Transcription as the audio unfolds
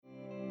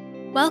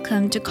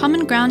Welcome to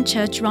Common Ground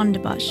Church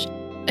Rondebosch,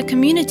 a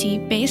community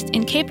based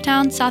in Cape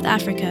Town, South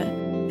Africa,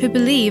 who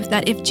believe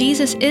that if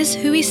Jesus is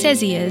who he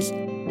says he is,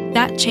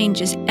 that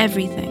changes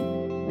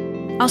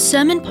everything. Our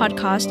sermon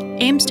podcast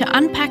aims to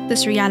unpack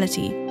this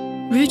reality,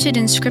 rooted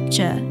in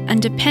Scripture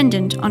and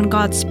dependent on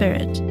God's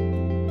Spirit.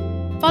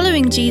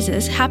 Following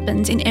Jesus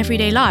happens in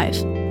everyday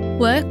life,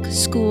 work,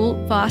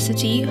 school,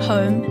 varsity,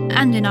 home,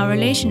 and in our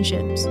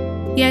relationships.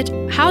 Yet,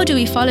 how do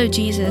we follow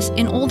Jesus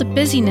in all the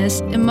busyness,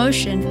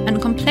 emotion,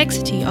 and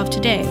complexity of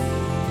today?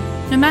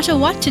 No matter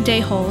what today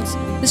holds,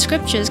 the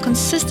Scriptures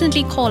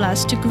consistently call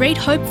us to great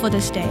hope for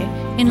this day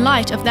in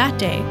light of that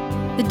day,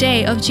 the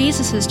day of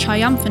Jesus'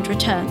 triumphant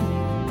return.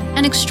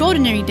 An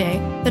extraordinary day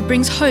that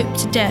brings hope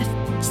to death,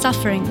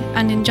 suffering,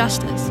 and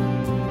injustice.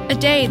 A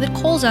day that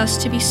calls us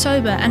to be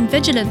sober and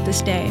vigilant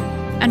this day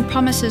and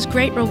promises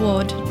great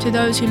reward to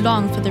those who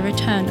long for the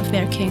return of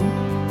their King.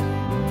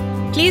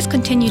 Please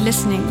continue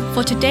listening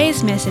for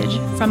today's message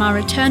from our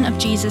Return of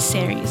Jesus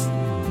series.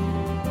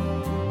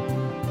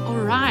 All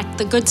right,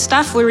 the good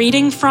stuff. We're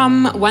reading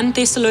from 1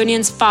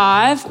 Thessalonians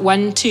 5,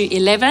 1 to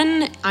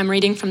 11. I'm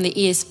reading from the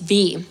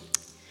ESV.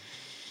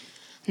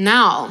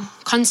 Now,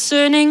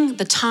 concerning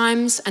the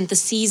times and the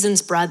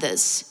seasons,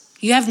 brothers,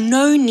 you have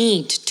no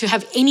need to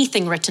have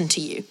anything written to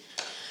you.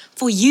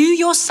 For you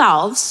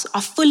yourselves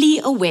are fully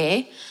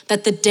aware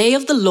that the day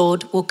of the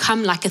Lord will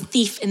come like a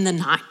thief in the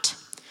night.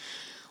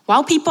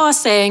 While people are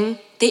saying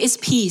there is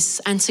peace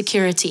and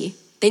security,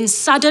 then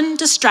sudden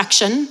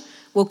destruction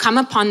will come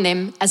upon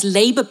them as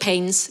labor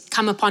pains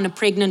come upon a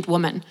pregnant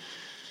woman,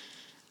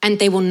 and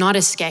they will not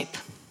escape.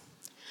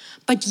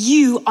 But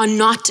you are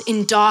not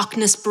in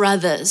darkness,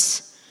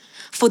 brothers,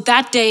 for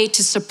that day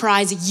to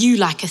surprise you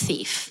like a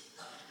thief.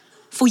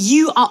 For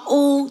you are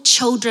all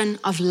children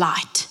of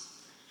light,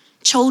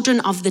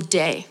 children of the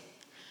day.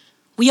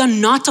 We are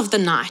not of the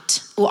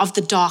night or of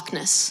the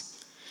darkness.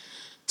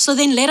 So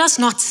then let us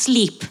not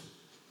sleep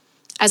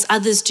as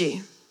others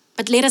do,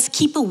 but let us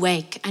keep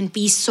awake and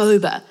be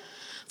sober.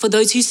 For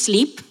those who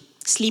sleep,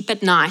 sleep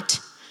at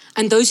night,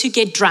 and those who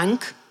get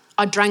drunk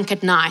are drunk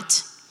at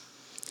night.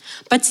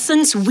 But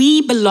since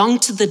we belong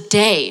to the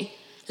day,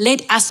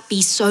 let us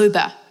be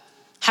sober,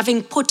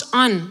 having put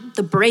on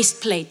the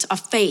breastplate of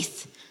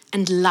faith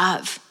and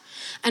love,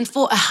 and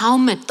for a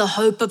helmet, the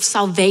hope of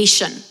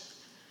salvation.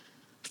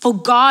 For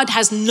God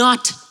has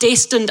not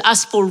destined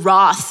us for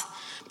wrath,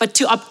 but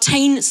to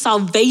obtain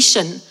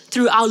salvation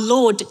through our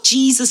Lord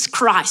Jesus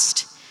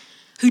Christ,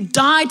 who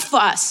died for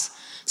us,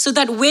 so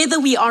that whether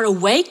we are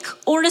awake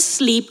or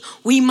asleep,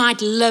 we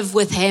might live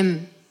with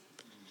him.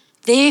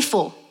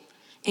 Therefore,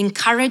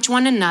 encourage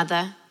one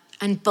another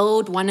and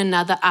build one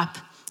another up,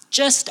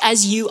 just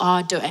as you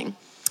are doing.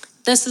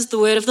 This is the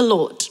word of the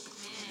Lord.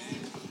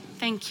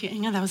 Thank you,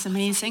 Inga. That was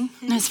amazing.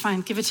 No, it's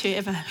fine. Give it to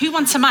whoever. Who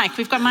wants a mic?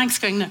 We've got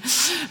mics going. No.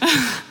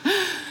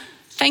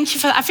 Thank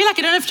you for that. I feel like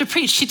I don't have to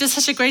preach. She did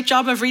such a great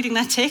job of reading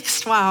that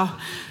text. Wow.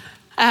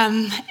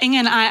 Inga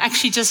and I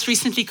actually just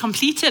recently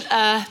completed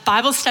a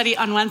Bible study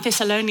on 1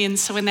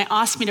 Thessalonians. So when they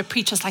asked me to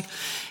preach, I was like,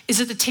 is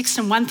it the text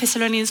in 1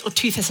 Thessalonians or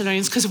 2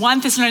 Thessalonians? Because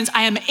 1 Thessalonians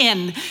I am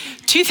in.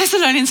 2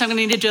 Thessalonians I'm going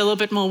to need to do a little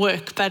bit more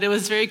work. But it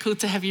was very cool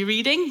to have you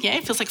reading. Yeah,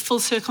 it feels like a full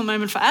circle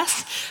moment for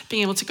us,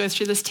 being able to go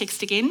through this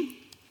text again.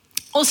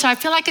 Also, I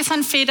feel like it's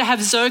unfair to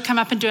have Zoe come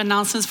up and do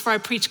announcements before I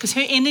preach because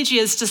her energy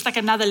is just like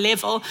another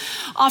level.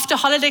 After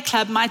Holiday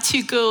Club, my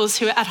two girls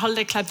who are at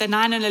Holiday Club, they're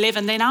 9 and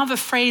 11, they now have a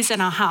phrase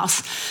in our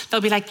house. They'll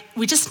be like,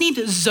 we just need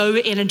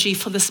Zoe energy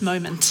for this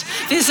moment.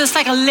 There's just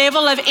like a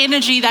level of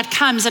energy that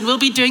comes and we'll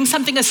be doing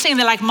something the same.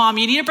 They're like, Mom,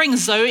 you need to bring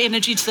Zoe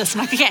energy to this.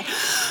 I'm like, okay,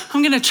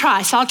 I'm going to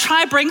try. So I'll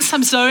try bring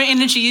some Zoe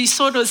energy. You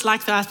sort of was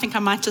like that. I think I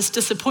might just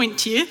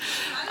disappoint you.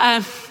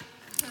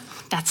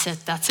 That's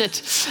it.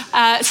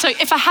 So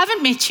if I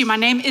haven't met you, my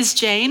name is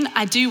Jane.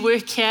 I do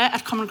work here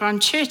at Common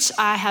Ground Church.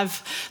 I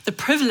have the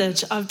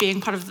privilege of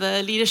being part of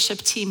the leadership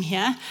team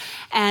here.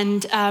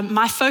 And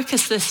my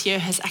focus this year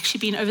has actually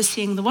been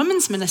overseeing the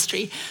women's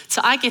ministry.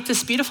 So I get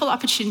this beautiful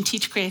opportunity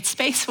to create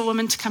space for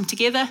women to come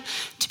together,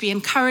 to be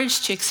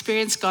encouraged, to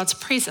experience God's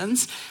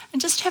presence,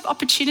 and just to have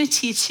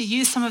opportunity to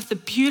use some of the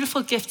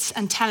beautiful gifts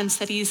and talents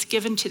that He's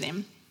given to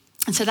them.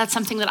 And so that's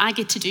something that I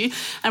get to do.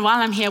 And while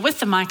I'm here with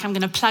the mic, I'm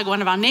going to plug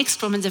one of our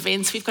next women's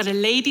events. We've got a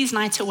ladies'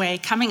 night away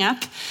coming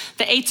up,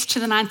 the 8th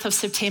to the 9th of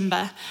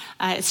September.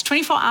 It's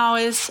 24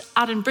 hours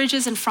out in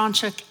Bridges in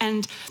Franschhoek.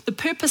 And the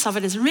purpose of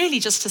it is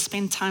really just to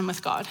spend time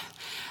with God.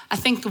 I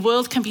think the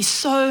world can be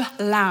so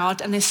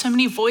loud and there's so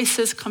many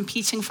voices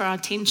competing for our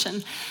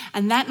attention.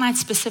 And that night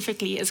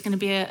specifically is going to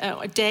be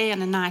a day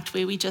and a night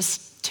where we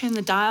just turn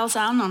the dials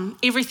down on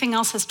everything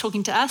else that's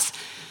talking to us.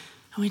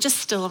 And we're just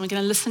still and we're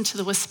going to listen to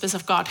the whispers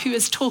of God, who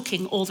is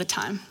talking all the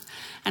time.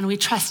 And we're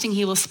trusting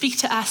He will speak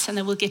to us and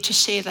then we'll get to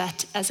share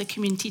that as a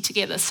community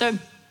together. So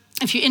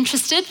If you're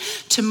interested,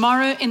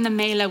 tomorrow in the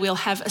mailer, we'll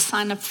have a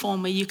sign-up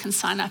form where you can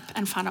sign up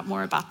and find out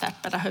more about that,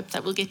 but I hope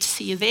that we'll get to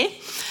see you there.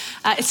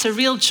 It's a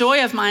real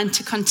joy of mine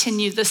to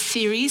continue this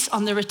series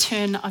on the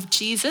return of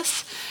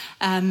Jesus.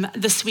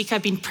 This week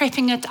I've been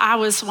prepping it. I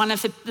was one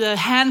of the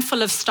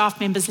handful of staff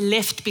members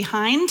left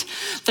behind.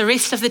 The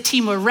rest of the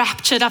team were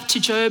raptured up to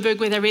Joburg,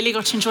 where they really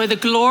got to enjoy the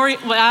glory.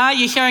 Well,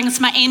 you're hearing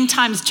it's my end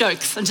times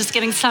jokes. I'm just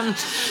getting some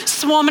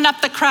swarming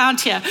up the crowd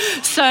here.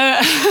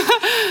 So,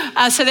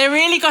 so they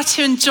really got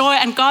to enjoy,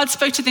 and God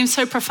spoke to them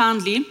so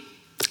profoundly.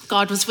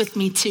 God was with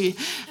me too.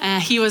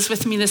 He was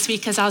with me this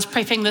week as I was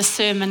prepping this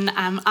sermon.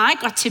 I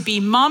got to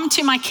be mom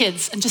to my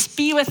kids and just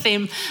be with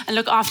them and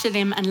look after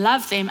them and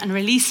love them and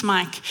release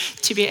Mike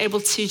to be able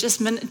to just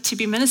to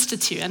be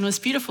ministered to. And it was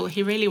beautiful.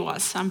 He really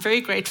was. So I'm very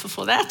grateful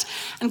for that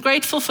and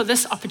grateful for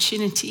this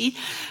opportunity.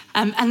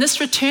 And this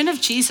Return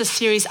of Jesus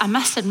series, I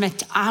must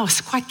admit, I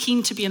was quite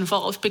keen to be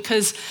involved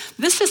because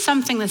this is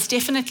something that's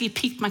definitely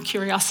piqued my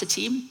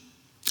curiosity.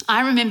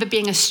 I remember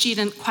being a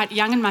student quite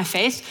young in my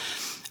faith,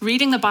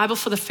 reading the Bible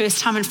for the first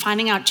time and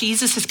finding out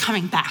Jesus is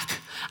coming back.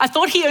 I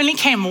thought he only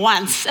came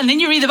once. And then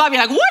you read the Bible,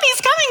 you're like, what?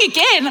 He's coming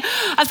again?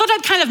 I thought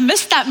I'd kind of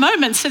missed that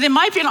moment. So there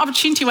might be an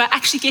opportunity where I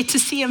actually get to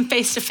see him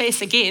face to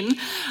face again.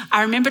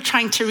 I remember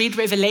trying to read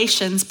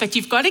Revelations, but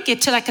you've got to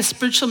get to like a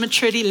spiritual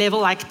maturity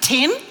level, like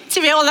 10, to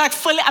be able to like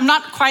fully, I'm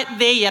not quite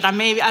there yet. I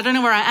don't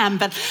know where I am,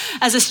 but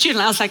as a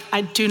student, I was like,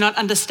 I do not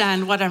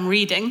understand what I'm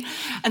reading.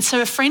 And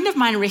so a friend of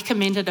mine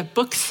recommended a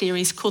book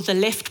series called the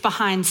Left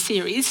Behind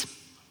series.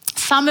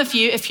 Some of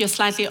you, if you're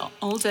slightly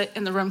older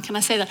in the room, can I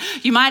say that?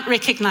 You might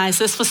recognize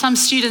this. For some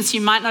students,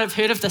 you might not have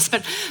heard of this,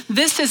 but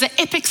this is an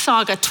epic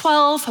saga,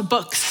 12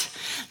 books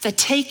that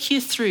take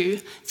you through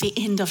the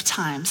end of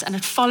times. And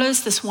it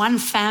follows this one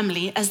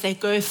family as they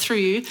go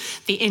through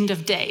the end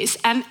of days.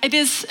 And it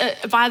is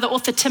by the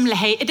author Tim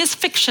LaHaye. It is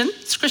fiction,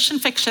 it's Christian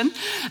fiction.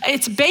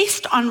 It's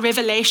based on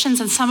Revelations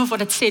and some of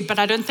what it said, but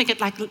I don't think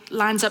it like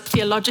lines up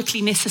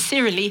theologically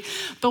necessarily.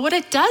 But what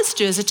it does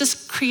do is it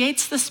just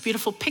creates this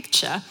beautiful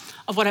picture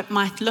of what it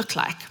might look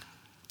like.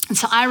 And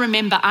so I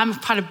remember, I'm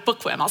quite a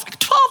bookworm. I was like,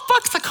 12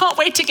 books, I can't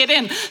wait to get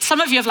in.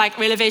 Some of you have like,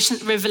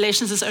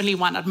 Revelations is only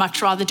one. I'd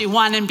much rather do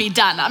one and be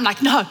done. I'm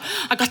like, no,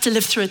 I got to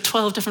live through it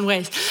 12 different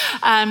ways.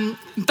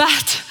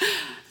 But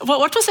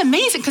what was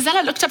amazing, because then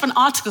I looked up an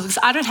article, because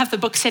I don't have the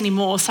books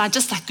anymore, so I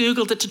just like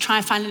Googled it to try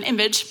and find an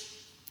image.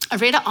 I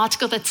read an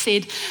article that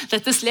said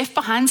that this Left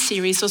Behind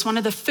series was one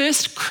of the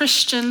first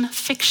Christian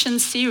fiction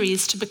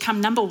series to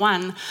become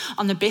 #1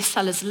 on the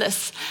bestsellers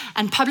list.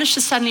 And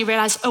publishers suddenly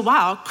realized, oh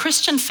wow,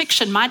 Christian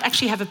fiction might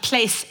actually have a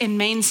place in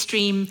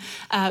mainstream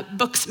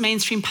books,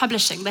 mainstream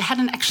publishing. They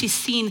hadn't actually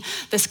seen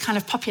this kind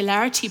of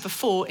popularity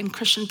before in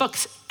Christian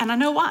books. And I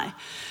know why.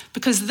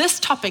 Because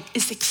this topic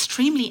is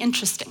extremely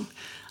interesting.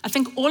 I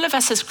think all of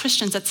us as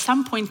Christians at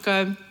some point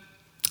go,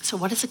 so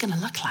what is it going to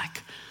look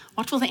like?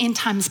 What will the end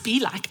times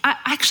be like? I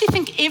actually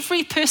think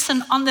every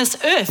person on this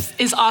earth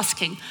is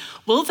asking,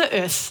 will the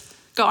earth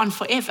go on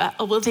forever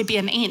or will there be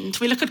an end?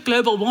 We look at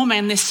global warming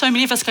and there's so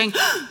many of us going,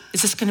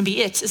 is this going to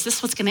be it? Is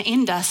this what's going to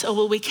end us or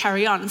will we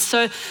carry on?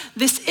 So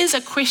this is a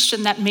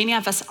question that many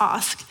of us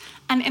ask.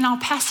 And in our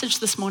passage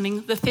this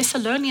morning, the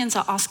Thessalonians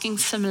are asking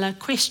similar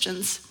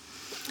questions.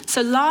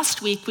 So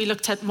last week we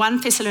looked at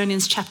 1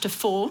 Thessalonians chapter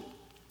 4,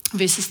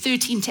 verses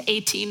 13 to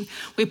 18,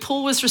 where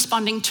Paul was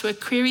responding to a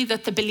query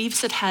that the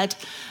believers had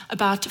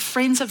about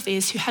friends of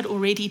theirs who had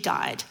already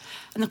died.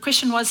 And the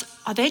question was,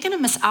 are they going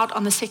to miss out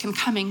on the second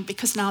coming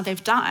because now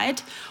they've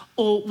died,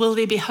 or will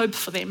there be hope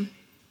for them?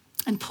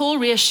 And Paul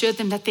reassured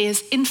them that there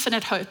is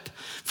infinite hope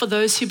for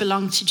those who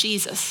belong to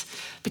Jesus,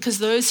 because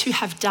those who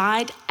have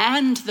died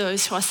and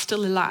those who are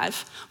still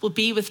alive will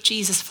be with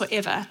Jesus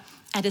forever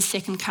at his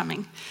second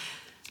coming.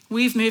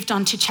 We've moved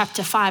on to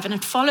chapter 5, and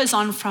it follows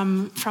on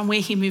from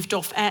where he moved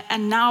off.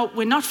 And now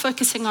we're not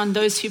focusing on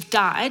those who've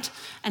died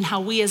and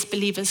how we as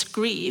believers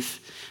grieve,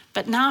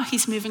 but now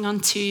he's moving on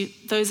to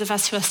those of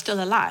us who are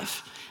still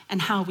alive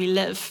and how we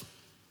live.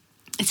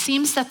 It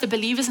seems that the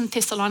believers in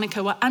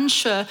Thessalonica were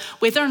unsure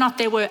whether or not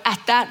they were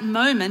at that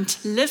moment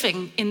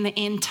living in the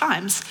end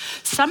times.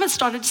 Some had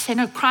started to say,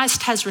 no,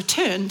 Christ has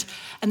returned,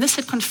 and this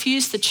had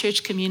confused the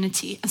church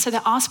community. And so they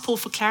asked Paul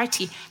for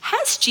clarity.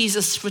 Has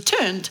Jesus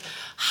returned?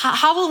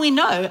 How will we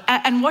know?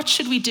 And what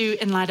should we do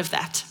in light of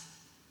that?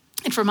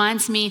 It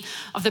reminds me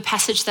of the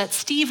passage that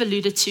Steve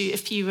alluded to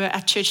if you were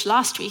at church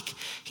last week.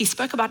 He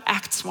spoke about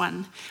Acts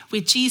 1,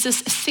 where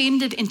Jesus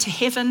ascended into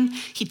heaven.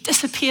 He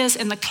disappears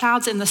in the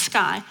clouds in the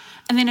sky.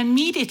 And then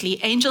immediately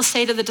angels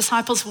say to the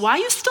disciples, why are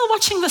you still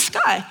watching the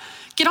sky?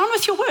 Get on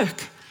with your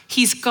work.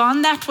 He's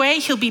gone that way.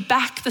 He'll be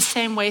back the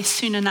same way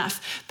soon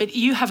enough. But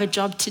you have a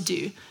job to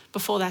do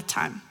before that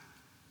time.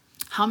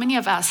 How many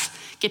of us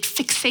get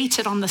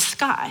fixated on the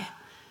sky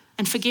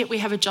and forget we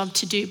have a job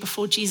to do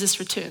before Jesus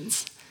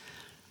returns?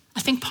 I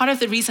think part of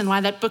the reason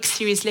why that book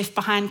series Left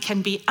Behind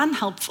can be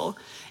unhelpful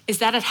is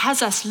that it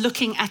has us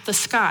looking at the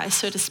sky,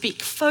 so to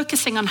speak,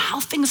 focusing on how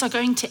things are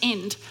going to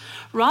end,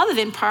 rather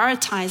than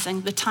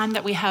prioritizing the time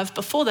that we have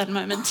before that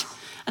moment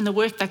and the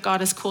work that God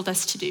has called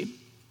us to do.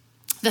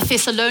 The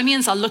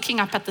Thessalonians are looking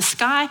up at the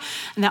sky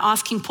and they're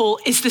asking Paul,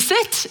 is this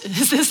it?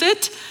 Is this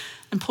it?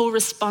 And Paul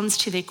responds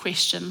to their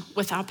question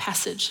with our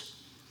passage.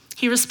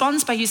 He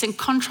responds by using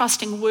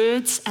contrasting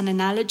words and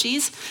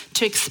analogies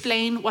to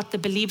explain what the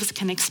believers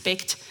can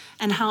expect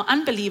and how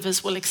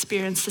unbelievers will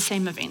experience the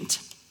same event.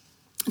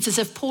 It's as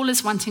if Paul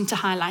is wanting to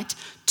highlight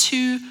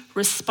two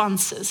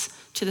responses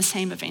to the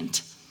same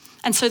event.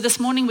 And so this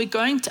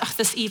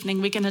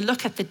evening, we're going to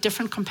look at the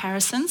different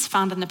comparisons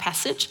found in the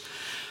passage.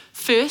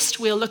 First,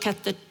 we'll look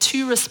at the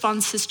two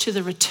responses to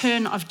the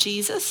return of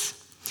Jesus.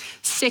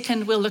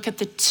 Second, we'll look at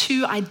the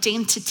two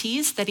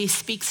identities that he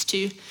speaks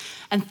to.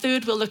 And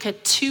third, we'll look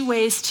at two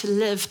ways to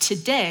live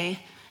today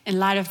in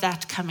light of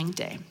that coming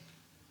day.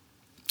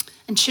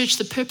 And church,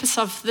 the purpose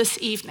of this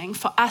evening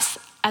for us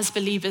as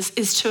believers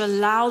is to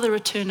allow the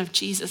return of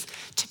Jesus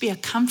to be a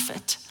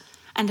comfort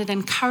and an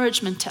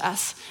encouragement to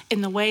us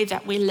in the way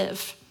that we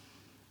live.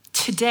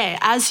 Today,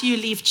 as you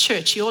leave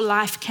church, your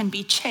life can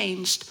be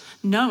changed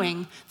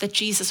knowing that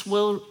Jesus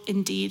will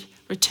indeed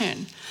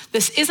return.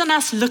 This isn't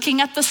us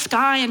looking at the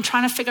sky and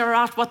trying to figure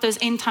out what those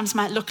end times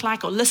might look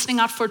like or listening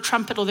out for a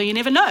trumpet, although you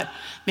never know.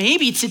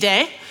 Maybe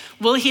today,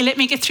 will he let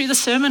me get through the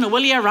sermon or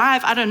will he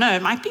arrive? I don't know.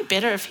 It might be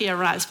better if he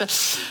arrives, but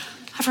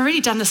I've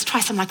already done this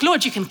twice. I'm like,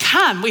 Lord, you can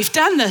come. We've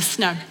done this.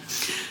 No,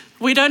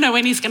 we don't know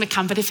when he's going to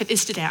come, but if it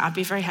is today, I'll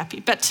be very happy.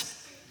 But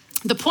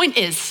the point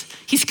is,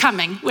 he's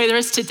coming, whether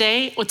it's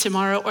today or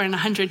tomorrow or in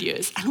 100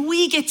 years. And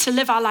we get to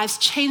live our lives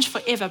changed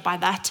forever by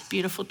that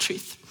beautiful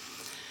truth.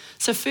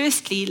 So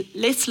firstly,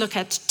 let's look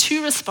at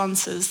two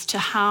responses to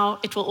how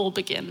it will all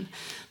begin,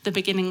 the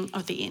beginning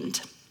of the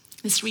end.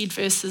 Let's read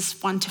verses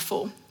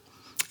 1-4.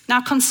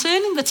 Now,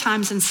 concerning the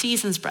times and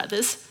seasons,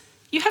 brothers,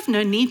 you have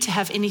no need to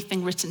have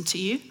anything written to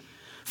you,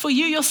 for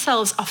you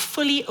yourselves are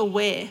fully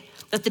aware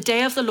that the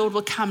day of the Lord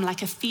will come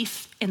like a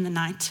thief in the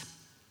night.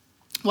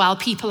 While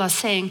people are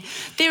saying,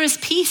 there is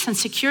peace and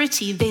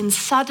security, then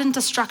sudden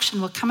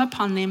destruction will come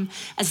upon them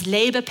as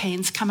labor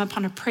pains come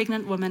upon a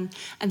pregnant woman,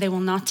 and they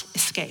will not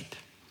escape.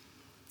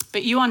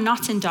 But you are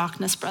not in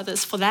darkness,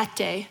 brothers, for that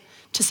day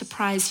to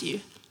surprise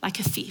you like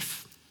a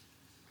thief.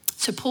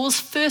 So Paul's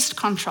first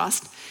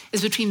contrast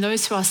is between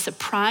those who are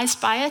surprised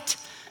by it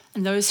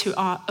and those who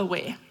are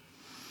aware.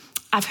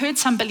 I've heard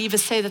some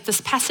believers say that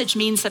this passage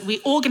means that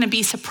we're all going to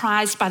be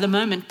surprised by the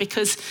moment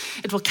because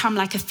it will come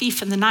like a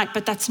thief in the night,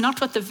 but that's not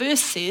what the verse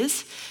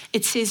says.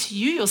 It says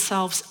you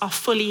yourselves are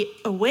fully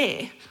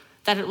aware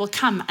that it will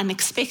come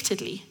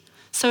unexpectedly.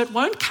 So it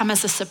won't come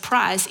as a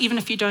surprise, even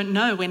if you don't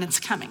know when it's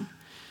coming.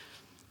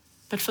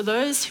 But for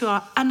those who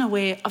are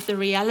unaware of the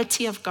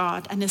reality of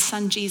God and his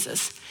son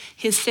Jesus,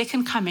 his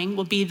second coming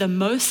will be the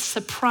most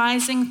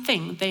surprising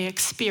thing they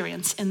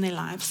experience in their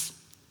lives.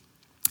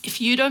 If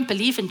you don't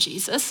believe in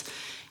Jesus,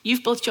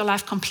 you've built your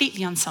life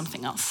completely on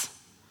something else.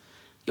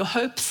 Your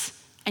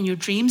hopes and your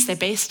dreams, they're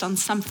based on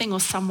something or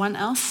someone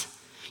else.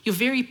 Your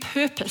very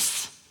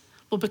purpose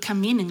will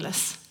become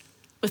meaningless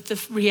with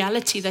the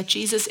reality that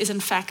Jesus is in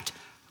fact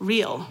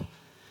real.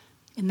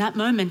 In that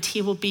moment,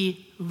 he will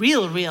be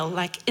real,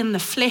 like in the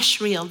flesh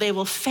real. They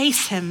will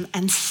face him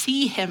and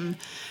see him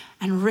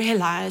and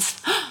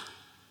realize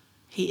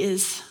he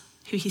is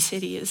who he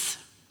said he is.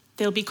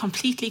 They'll be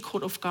completely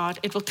caught off guard.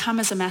 It will come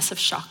as a massive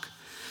shock.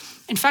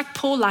 In fact,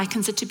 Paul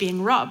likens it to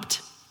being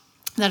robbed,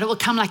 that it will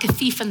come like a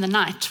thief in the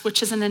night,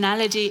 which is an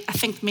analogy I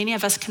think many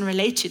of us can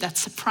relate to, that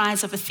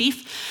surprise of a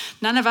thief.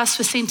 None of us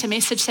were sent a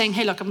message saying,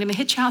 hey, look, I'm going to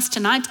hit your house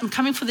tonight. I'm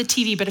coming for the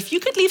TV, but if you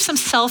could leave some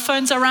cell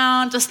phones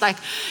around, just like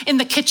in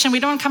the kitchen, we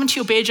don't want to come into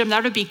your bedroom,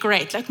 that would be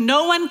great. Like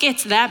no one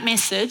gets that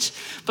message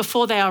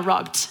before they are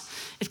robbed.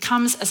 It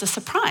comes as a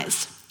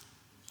surprise.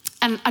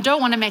 And I don't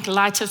want to make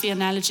light of the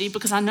analogy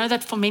because I know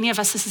that for many of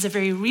us, this is a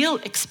very real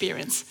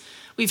experience.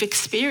 We've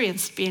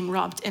experienced being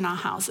robbed in our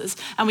houses,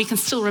 and we can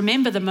still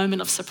remember the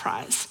moment of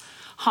surprise.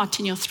 Heart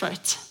in your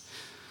throat,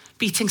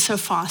 beating so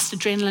fast,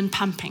 adrenaline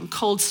pumping,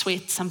 cold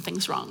sweat,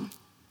 something's wrong.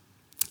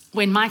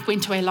 When Mike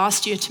went away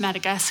last year to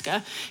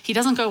Madagascar, he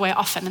doesn't go away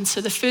often, and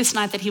so the first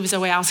night that he was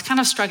away, I was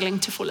kind of struggling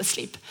to fall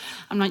asleep.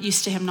 I'm not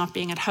used to him not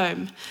being at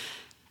home.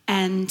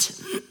 And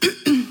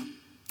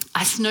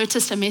I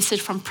noticed a message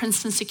from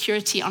Princeton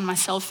Security on my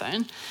cell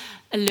phone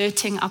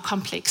alerting our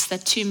complex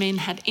that two men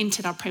had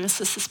entered our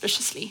premises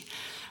suspiciously.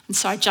 And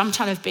so I jumped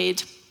out of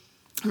bed,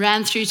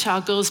 ran through to our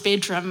girls'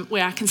 bedroom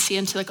where I can see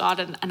into the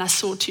garden, and I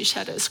saw two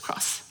shadows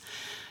cross.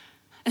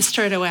 And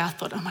straight away I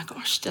thought, oh my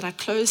gosh, did I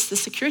close the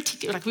security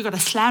gate? Like we got a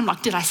slam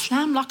lock. Did I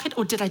slam lock it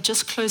or did I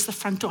just close the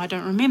front door? I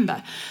don't remember.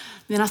 And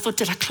then I thought,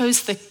 did I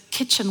close the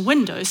kitchen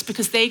windows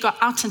because they got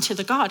out into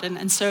the garden?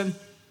 And so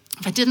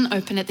if I didn't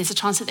open it, there's a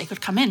chance that they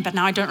could come in, but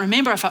now I don't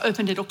remember if I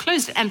opened it or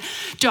closed it. And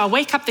do I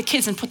wake up the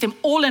kids and put them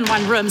all in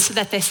one room so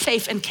that they're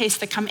safe in case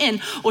they come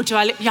in? Or do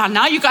I,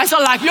 now you guys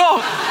are like,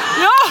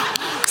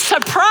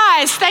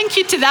 surprise. Thank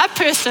you to that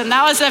person.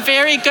 That was a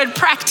very good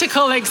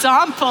practical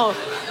example.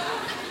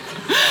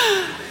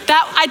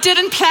 That I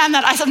didn't plan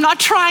that. I'm not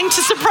trying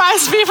to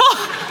surprise people.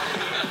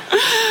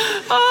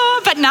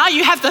 But now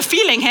you have the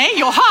feeling, hey?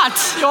 Your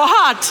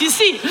heart, you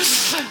see.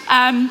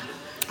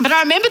 But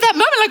I remember that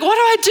moment, like, what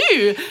do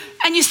I do?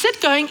 And you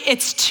sit going,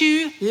 it's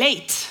too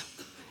late.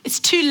 It's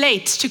too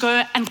late to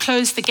go and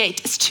close the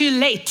gate. It's too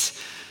late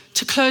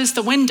to close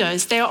the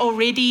windows. They're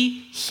already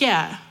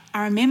here.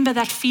 I remember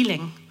that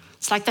feeling.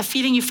 It's like the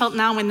feeling you felt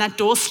now when that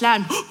door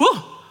slammed.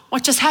 Whoa,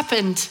 what just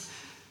happened?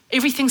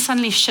 Everything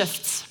suddenly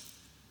shifts.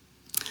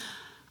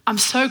 I'm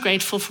so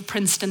grateful for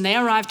Princeton. They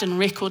arrived in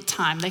record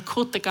time. They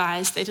caught the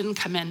guys. They didn't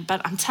come in.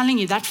 But I'm telling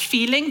you, that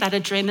feeling, that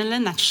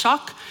adrenaline, that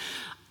shock,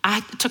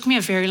 it took me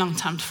a very long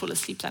time to fall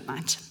asleep that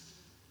night.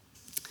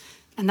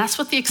 And that's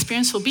what the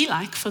experience will be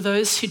like for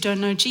those who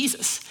don't know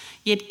Jesus,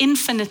 yet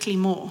infinitely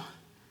more.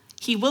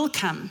 He will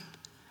come,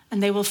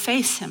 and they will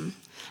face him,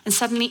 and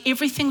suddenly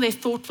everything they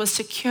thought was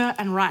secure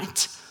and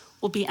right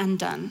will be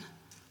undone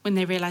when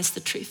they realize the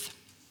truth.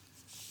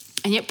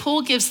 And yet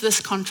Paul gives this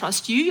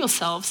contrast. You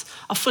yourselves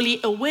are fully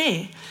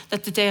aware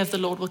that the day of the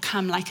Lord will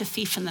come like a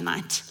thief in the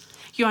night.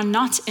 You are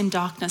not in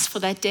darkness for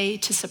that day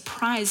to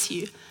surprise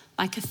you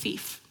like a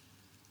thief.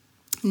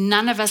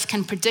 None of us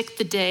can predict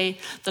the day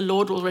the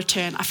Lord will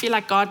return. I feel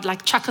like God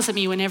chuckles at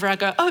me whenever I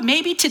go, oh,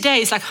 maybe today.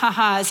 He's like,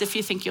 haha, as if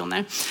you think you'll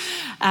know.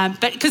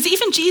 But because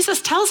even Jesus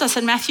tells us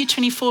in Matthew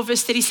 24,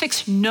 verse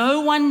 36,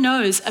 no one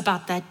knows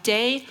about that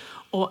day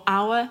or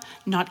hour,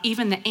 not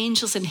even the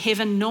angels in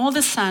heaven, nor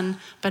the Son,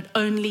 but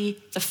only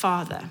the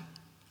Father.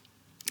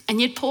 And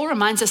yet Paul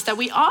reminds us that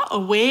we are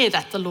aware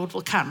that the Lord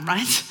will come,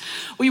 right?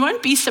 We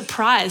won't be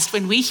surprised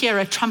when we hear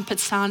a trumpet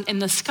sound in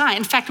the sky.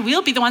 In fact,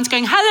 we'll be the ones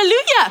going,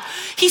 hallelujah,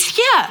 he's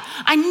here.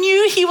 I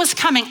knew he was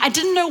coming. I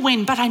didn't know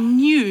when, but I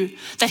knew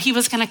that he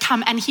was going to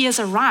come, and he has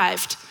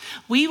arrived.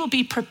 We will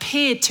be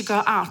prepared to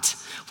go out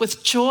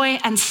with joy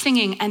and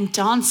singing and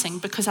dancing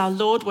because our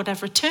Lord would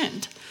have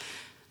returned.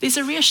 There's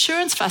a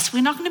reassurance for us.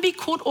 We're not going to be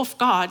caught off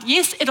guard.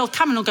 Yes, it'll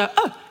come and we'll go,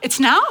 oh, it's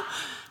now?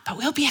 But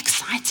we'll be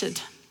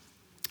excited.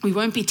 We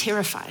won't be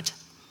terrified.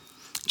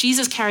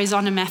 Jesus carries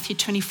on in Matthew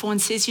 24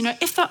 and says,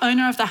 if the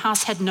owner of the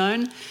house had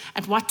known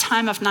at what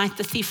time of night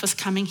the thief was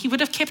coming, he would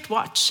have kept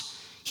watch.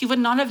 He would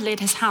not have let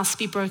his house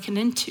be broken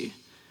into.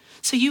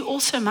 So you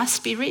also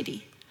must be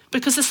ready,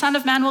 because the Son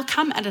of Man will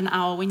come at an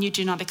hour when you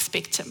do not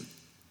expect him.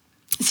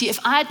 See, if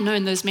I had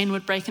known those men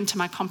would break into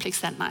my complex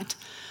that night,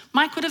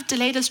 Mike would have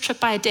delayed his trip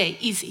by a day,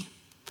 easy.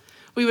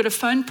 We would have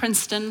phoned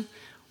Princeton.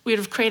 We would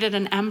have created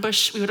an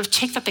ambush. We would have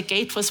checked that the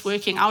gate was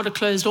working. I would have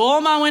closed all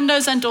my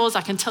windows and doors,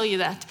 I can tell you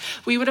that.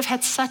 We would have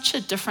had such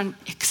a different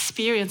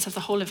experience of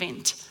the whole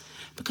event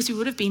because we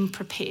would have been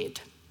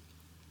prepared.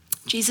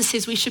 Jesus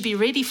says we should be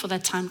ready for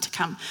that time to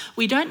come.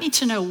 We don't need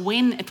to know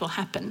when it will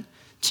happen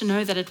to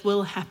know that it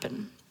will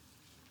happen.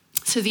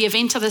 So the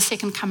event of the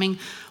second coming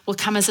will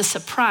come as a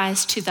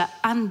surprise to the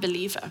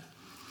unbeliever.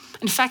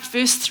 In fact,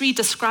 verse 3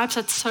 describes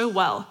it so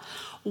well.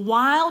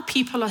 While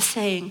people are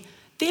saying,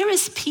 there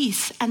is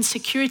peace and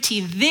security,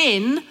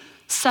 then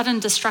sudden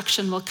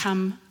destruction will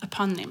come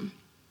upon them.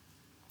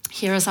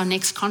 Here is our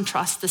next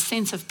contrast, the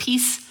sense of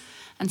peace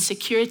and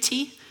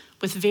security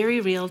with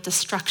very real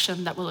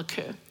destruction that will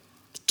occur.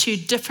 Two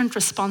different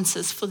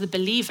responses for the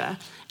believer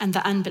and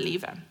the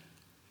unbeliever.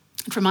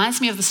 It reminds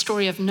me of the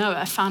story of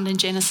Noah found in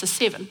Genesis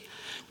 7.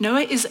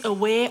 Noah is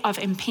aware of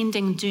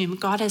impending doom.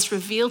 God has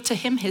revealed to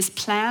him his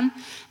plan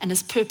and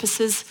his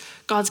purposes.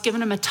 God's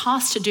given him a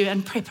task to do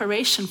in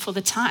preparation for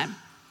the time.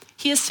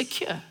 He is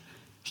secure.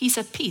 He's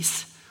at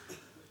peace.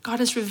 God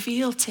has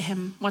revealed to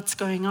him what's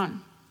going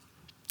on.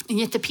 And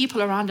yet the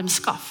people around him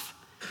scoff.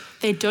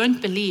 They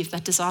don't believe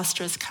that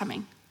disaster is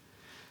coming.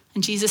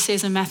 And Jesus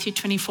says in Matthew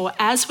 24,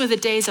 as were the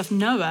days of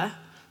Noah,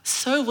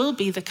 so will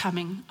be the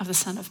coming of the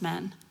Son of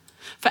Man.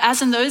 For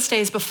as in those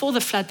days before the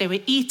flood, they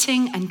were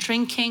eating and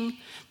drinking,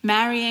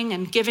 marrying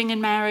and giving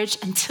in marriage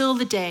until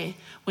the day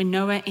when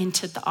Noah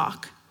entered the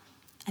ark.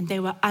 And they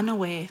were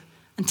unaware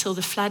until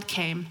the flood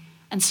came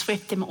and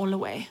swept them all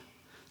away.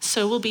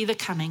 So will be the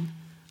coming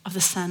of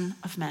the Son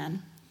of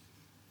Man.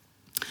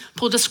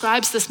 Paul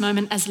describes this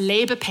moment as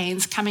labor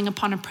pains coming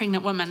upon a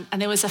pregnant woman.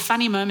 And there was a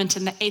funny moment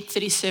in the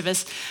 8:30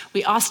 service.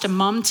 We asked a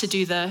mom to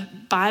do the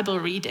Bible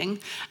reading.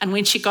 And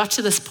when she got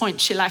to this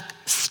point, she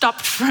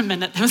stopped for a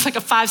minute. There was a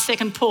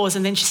 5-second pause.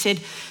 And then she said,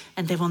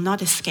 and they will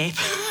not escape.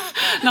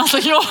 And I was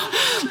like,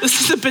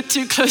 this is a bit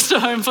too close to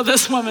home for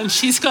this woman.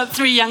 She's got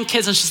 3 young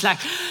kids. And she's like,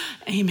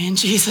 amen,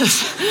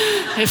 Jesus.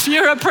 If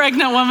you're a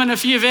pregnant woman,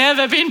 if you've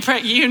ever been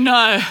pregnant, you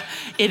know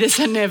it is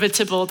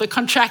inevitable. The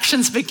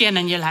contractions begin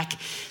and you're like,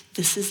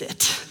 this is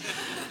it.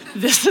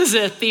 This is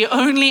it. The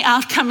only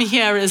outcome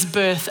here is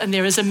birth, and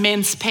there is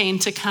immense pain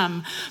to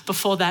come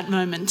before that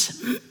moment.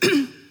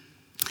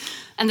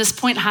 And this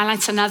point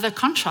highlights another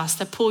contrast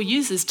that Paul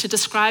uses to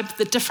describe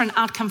the different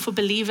outcome for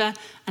believer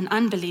and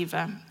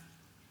unbeliever.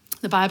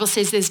 The Bible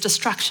says there's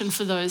destruction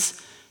for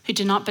those who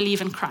do not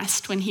believe in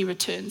Christ when he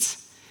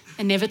returns,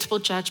 inevitable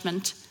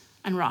judgment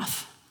and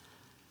wrath.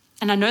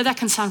 And I know that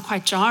can sound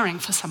quite jarring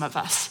for some of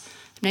us.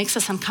 It makes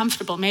us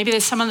uncomfortable. Maybe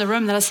there's some in the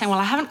room that are saying, well,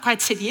 I haven't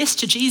quite said yes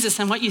to Jesus,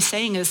 and what you're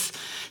saying is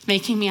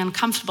making me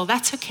uncomfortable.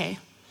 That's okay.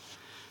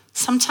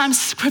 Sometimes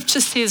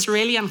Scripture says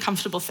really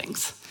uncomfortable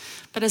things.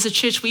 But as a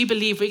church, we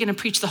believe we're going to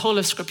preach the whole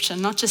of Scripture,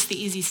 not just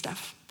the easy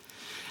stuff.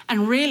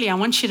 And really, I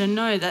want you to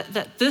know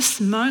that this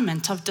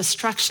moment of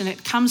destruction,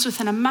 it comes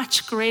within a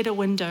much greater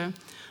window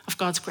of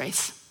God's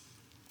grace.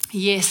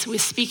 Yes, we're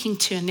speaking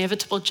to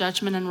inevitable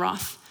judgment and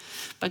wrath,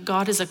 but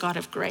God is a God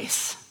of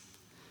grace.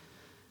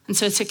 And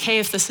so it's okay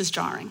if this is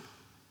jarring.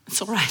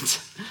 It's all right.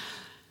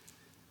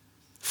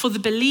 For the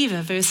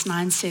believer, verse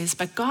 9 says,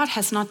 but God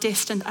has not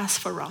destined us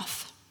for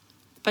wrath,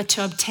 but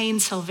to obtain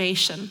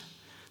salvation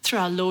through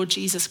our Lord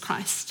Jesus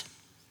Christ.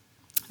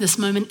 This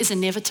moment is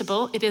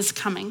inevitable. It is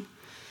coming.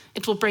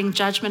 It will bring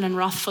judgment and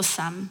wrath for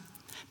some.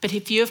 But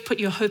if you have put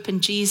your hope in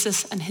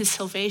Jesus and his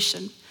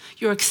salvation,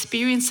 your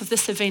experience of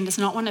this event is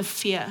not one of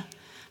fear,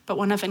 but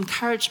one of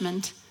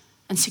encouragement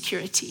and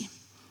security.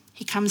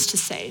 He comes to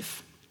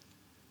save.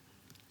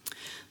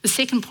 The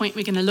second point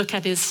we're going to look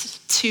at is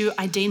two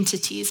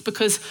identities,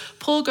 because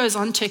Paul goes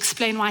on to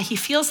explain why he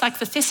feels like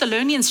the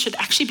Thessalonians should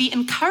actually be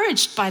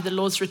encouraged by the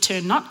Lord's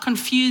return, not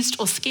confused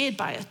or scared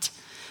by it,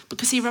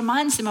 because he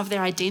reminds them of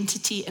their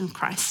identity in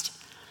Christ.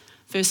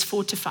 Verse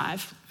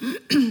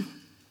 4-5.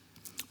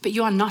 But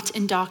you are not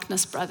in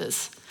darkness,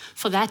 brothers,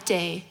 for that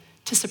day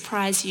to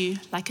surprise you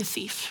like a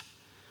thief.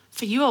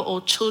 For you are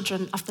all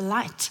children of the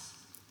light,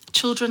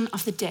 children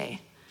of the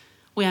day.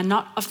 We are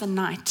not of the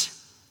night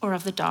or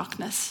of the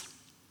darkness.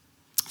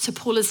 So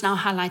Paul is now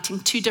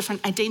highlighting two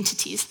different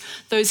identities,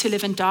 those who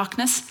live in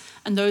darkness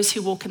and those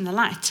who walk in the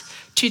light.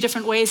 Two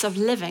different ways of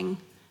living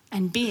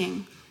and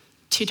being,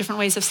 two different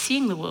ways of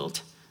seeing the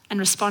world and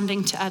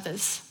responding to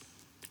others.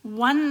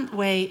 One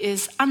way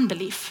is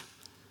unbelief.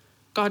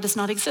 God does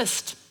not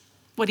exist.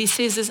 What he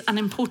says is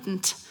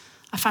unimportant.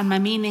 I find my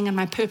meaning and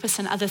my purpose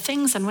in other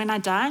things, and when I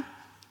die,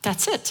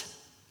 that's it.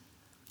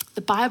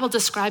 The Bible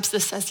describes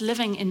this as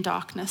living in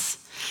darkness.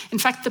 In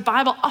fact, the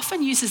Bible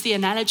often uses the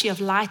analogy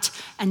of light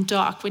and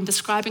dark when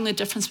describing the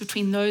difference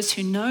between those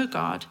who know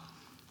God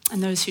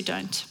and those who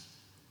don't.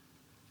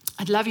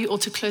 I'd love you all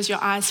to close your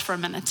eyes for a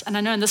minute. And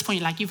I know at this point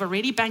you're like, you've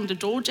already banged the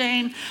door,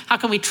 Jane. How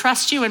can we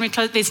trust you when we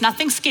close? There's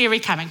nothing scary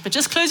coming, but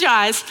just close your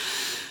eyes.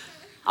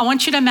 I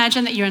want you to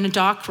imagine that you're in a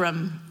dark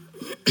room.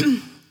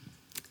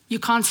 You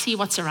can't see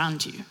what's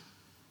around you.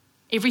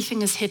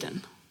 Everything is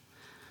hidden.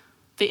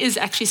 There is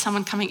actually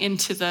someone coming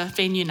into the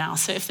venue now,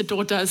 so if the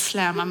door does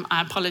slam,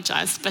 I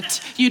apologize.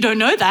 But you don't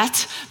know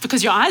that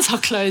because your eyes are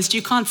closed.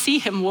 You can't see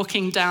him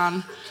walking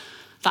down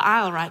the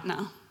aisle right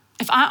now.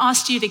 If I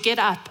asked you to get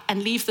up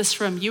and leave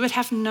this room, you would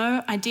have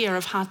no idea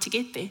of how to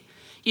get there.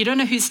 You don't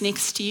know who's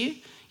next to you.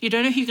 You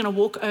don't know who you're going to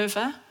walk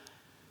over.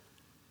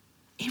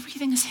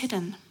 Everything is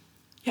hidden.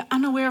 You're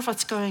unaware of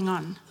what's going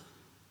on.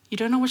 You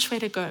don't know which way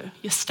to go.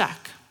 You're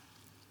stuck.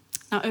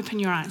 Now open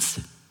your eyes.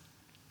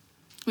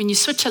 When you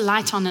switch a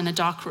light on in a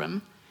dark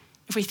room,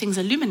 everything's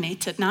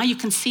illuminated. Now you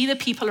can see the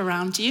people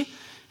around you.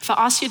 If I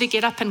ask you to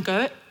get up and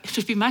go, it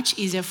would be much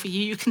easier for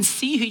you. You can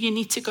see who you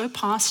need to go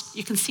past.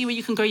 You can see where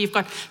you can go. You've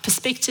got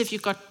perspective.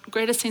 You've got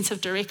greater sense of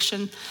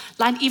direction.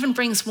 Light even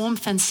brings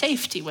warmth and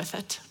safety with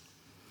it.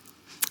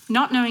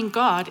 Not knowing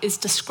God is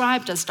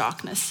described as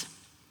darkness,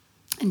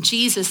 and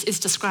Jesus is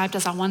described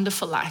as our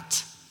wonderful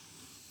light.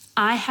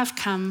 I have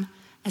come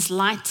as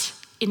light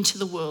into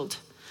the world,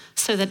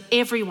 so that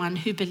everyone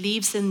who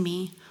believes in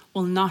me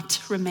will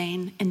not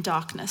remain in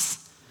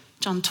darkness.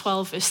 John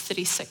 12, verse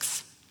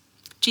 36.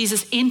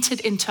 Jesus entered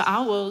into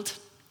our world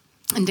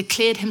and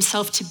declared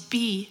himself to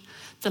be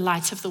the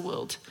light of the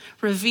world,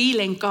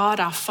 revealing God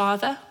our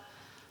Father,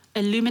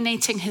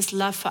 illuminating his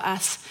love for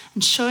us,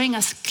 and showing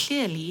us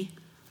clearly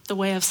the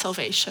way of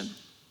salvation.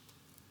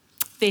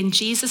 Then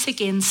Jesus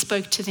again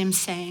spoke to them,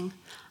 saying,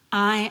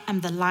 I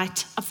am the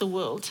light of the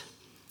world.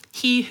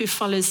 He who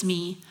follows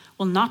me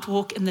will not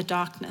walk in the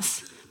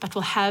darkness, but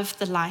will have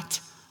the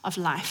light of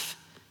life.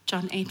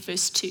 John 8,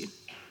 verse 2.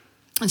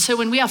 And so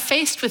when we are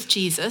faced with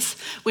Jesus,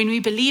 when we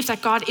believe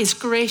that God is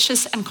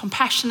gracious and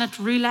compassionate,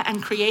 ruler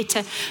and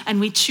creator, and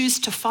we choose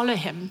to follow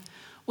him,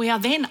 we are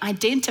then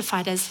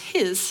identified as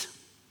his.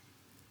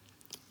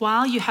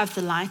 While you have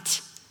the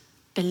light,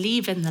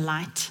 believe in the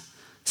light,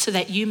 so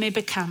that you may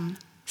become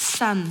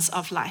sons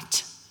of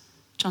light.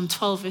 John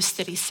 12, verse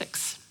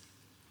 36.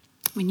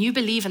 When you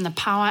believe in the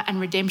power and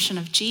redemption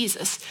of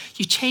Jesus,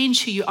 you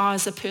change who you are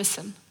as a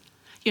person.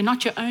 You're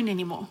not your own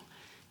anymore.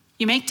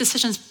 You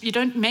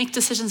don't make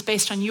decisions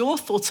based on your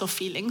thoughts or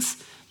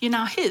feelings. You're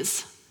now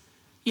his.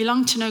 You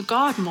long to know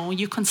God more.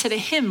 You consider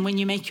him when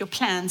you make your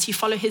plans. You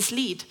follow his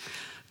lead.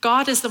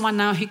 God is the one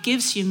now who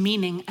gives you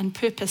meaning and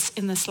purpose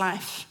in this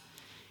life.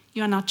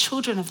 You are now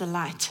children of the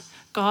light.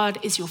 God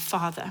is your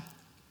Father.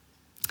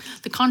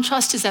 The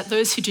contrast is that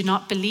those who do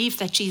not believe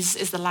that Jesus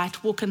is the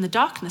light walk in the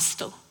darkness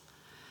still,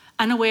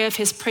 unaware of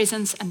his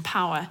presence and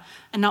power,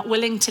 and not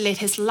willing to let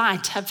his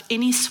light have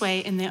any sway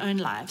in their own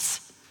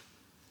lives.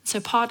 So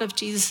part of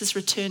Jesus'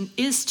 return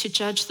is to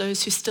judge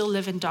those who still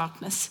live in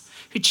darkness,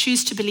 who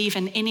choose to believe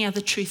in any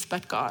other truth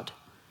but God.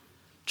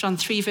 John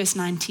 3, verse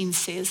 19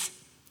 says,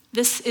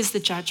 this is the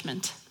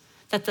judgment,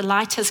 that the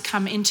light has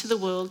come into the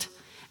world,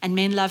 and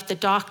men loved the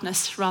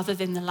darkness rather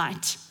than the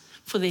light,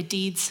 for their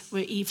deeds were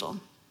evil.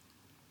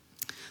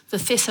 The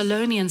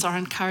Thessalonians are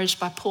encouraged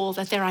by Paul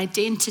that their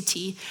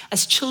identity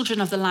as children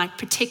of the light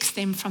protects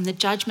them from the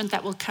judgment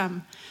that will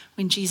come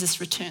when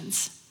Jesus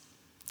returns.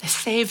 They're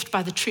saved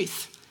by the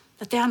truth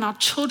that they are now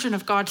children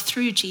of God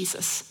through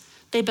Jesus.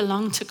 They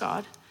belong to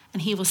God,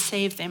 and he will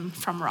save them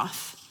from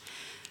wrath.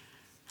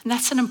 And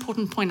that's an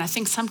important point. I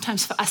think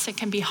sometimes for us it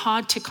can be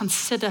hard to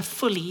consider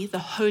fully the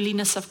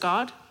holiness of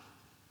God.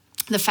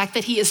 The fact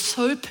that he is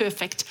so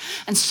perfect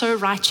and so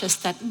righteous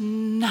that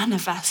none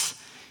of us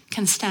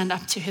can stand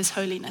up to his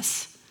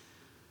holiness.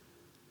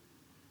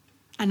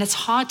 And it's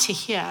hard to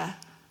hear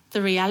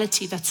the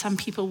reality that some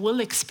people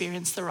will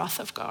experience the wrath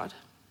of God.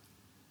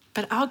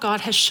 But our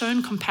God has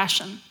shown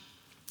compassion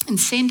in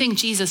sending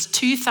Jesus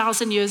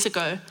 2,000 years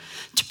ago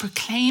to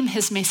proclaim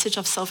his message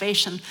of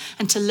salvation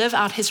and to live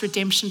out his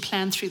redemption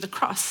plan through the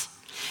cross.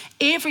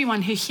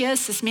 Everyone who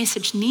hears this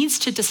message needs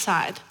to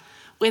decide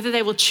whether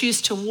they will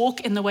choose to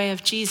walk in the way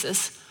of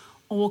Jesus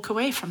or walk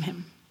away from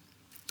him.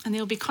 And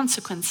there will be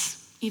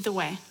consequence either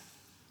way.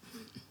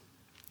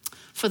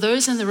 For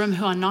those in the room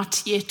who are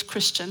not yet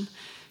Christian,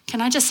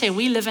 can I just say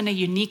we live in a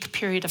unique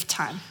period of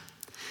time.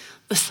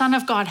 The Son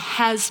of God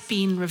has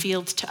been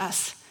revealed to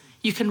us.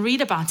 You can read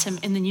about him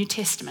in the New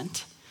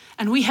Testament.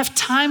 And we have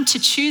time to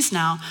choose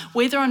now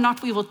whether or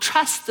not we will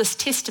trust this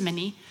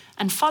testimony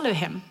and follow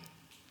him.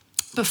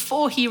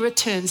 Before he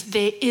returns,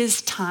 there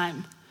is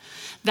time.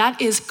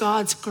 That is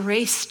God's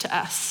grace to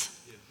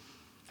us.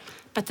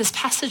 But this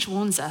passage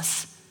warns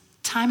us,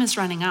 time is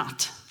running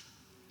out.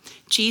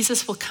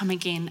 Jesus will come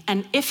again.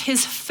 And if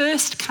his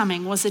first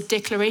coming was a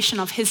declaration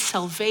of his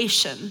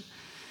salvation,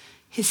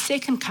 his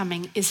second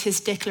coming is his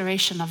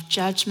declaration of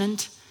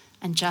judgment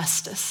and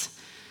justice.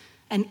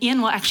 And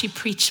Ian will actually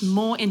preach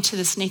more into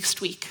this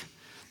next week.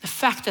 The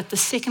fact that the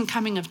second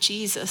coming of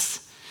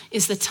Jesus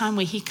is the time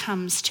where he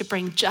comes to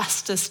bring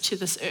justice to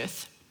this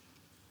earth.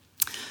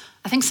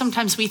 I think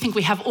sometimes we think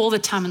we have all the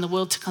time in the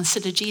world to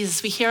consider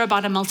Jesus. We hear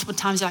about him multiple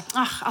times, like,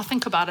 I'll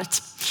think about it.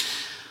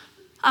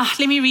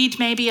 Let me read,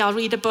 maybe I'll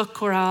read a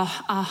book or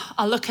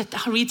I'll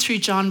read through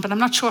John, but I'm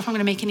not sure if I'm going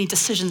to make any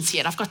decisions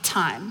yet. I've got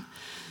time.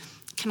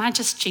 Can I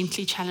just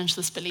gently challenge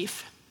this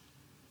belief?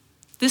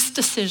 This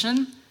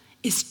decision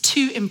is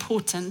too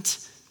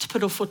important to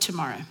put off for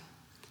tomorrow.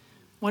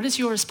 What is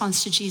your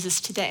response to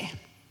Jesus today?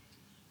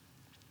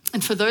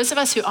 And for those of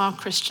us who are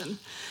Christian,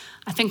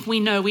 I think we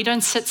know we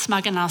don't sit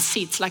smug in our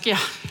seats like,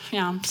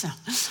 I'm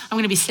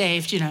going to be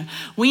saved,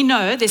 We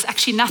know there's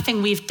actually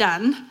nothing we've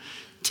done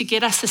to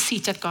get us a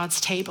seat at God's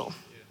table.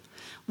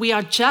 We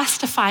are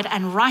justified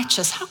and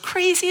righteous. How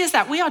crazy is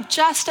that? We are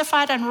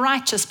justified and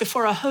righteous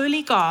before a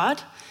holy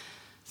God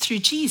through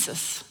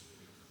Jesus.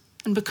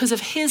 And because of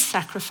his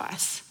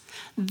sacrifice,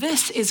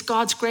 this is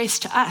God's grace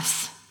to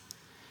us.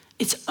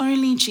 It's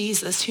only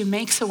Jesus who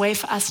makes a way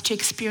for us to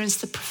experience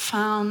the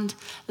profound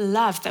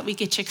love that we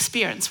get to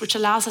experience, which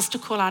allows us to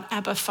call out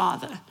Abba,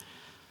 Father.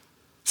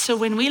 So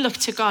when we look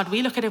to God,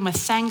 we look at him with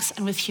thanks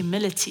and with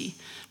humility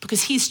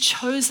because he's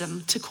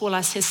chosen to call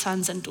us his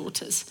sons and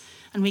daughters,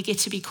 and we get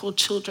to be called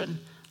children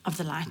of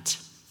the light.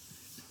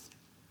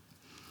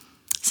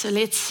 So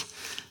let's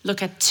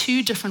look at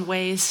two different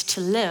ways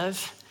to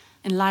live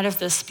in light of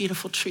this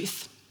beautiful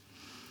truth.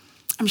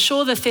 I'm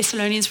sure the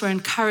Thessalonians were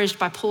encouraged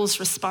by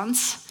Paul's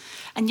response,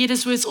 and yet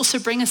his words also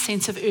bring a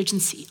sense of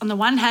urgency. On the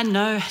one hand,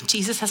 no,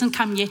 Jesus hasn't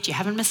come yet, you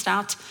haven't missed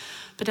out.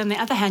 But on the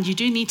other hand, you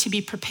do need to be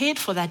prepared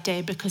for that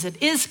day because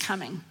it is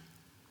coming.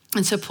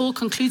 And so Paul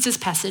concludes his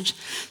passage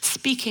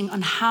speaking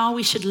on how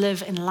we should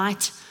live in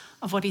light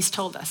of what he's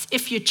told us.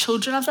 If you're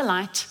children of the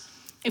light,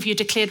 if you're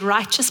declared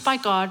righteous by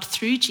God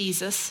through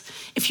Jesus,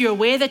 if you're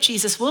aware that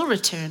Jesus will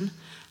return,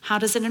 how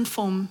does it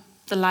inform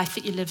the life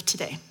that you live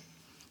today?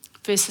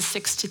 Verses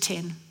 6 to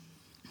 10.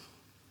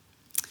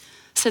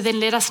 So then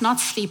let us not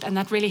sleep, and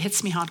that really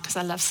hits me hard because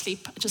I love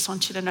sleep. I just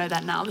want you to know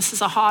that now. This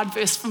is a hard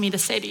verse for me to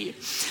say to you.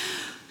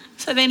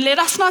 So then let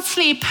us not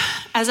sleep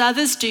as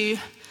others do,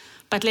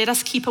 but let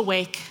us keep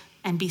awake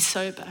and be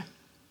sober.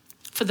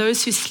 For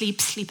those who sleep,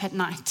 sleep at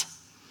night,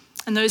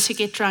 and those who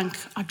get drunk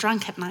are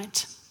drunk at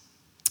night.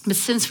 But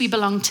since we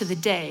belong to the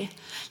day,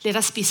 let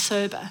us be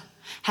sober,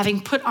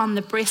 having put on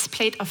the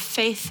breastplate of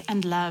faith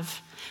and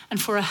love,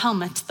 and for a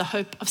helmet, the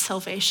hope of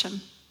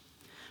salvation.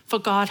 For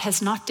God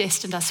has not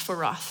destined us for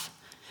wrath,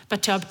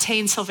 but to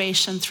obtain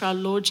salvation through our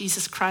Lord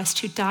Jesus Christ,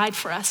 who died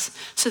for us,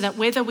 so that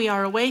whether we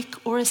are awake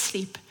or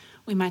asleep,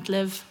 we might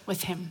live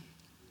with him.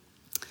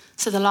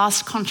 So the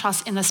last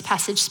contrasts in this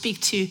passage speak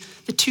to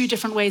the two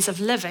different ways of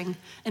living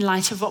in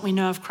light of what we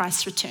know of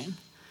Christ's return.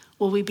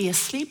 Will we be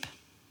asleep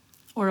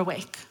or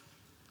awake?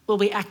 Will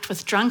we act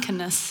with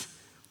drunkenness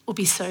or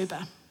be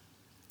sober?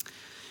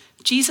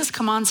 Jesus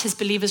commands his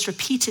believers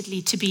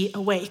repeatedly to be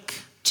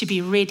awake, to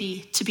be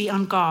ready, to be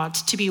on guard,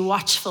 to be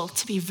watchful,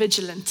 to be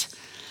vigilant.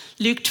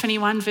 Luke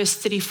 21 verse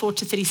 34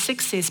 to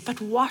 36 says,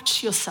 "But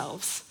watch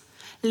yourselves,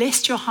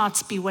 lest your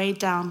hearts be weighed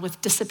down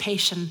with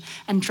dissipation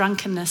and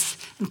drunkenness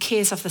and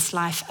cares of this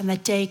life, and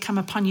that day come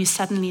upon you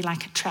suddenly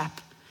like a trap.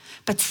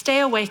 But stay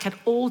awake at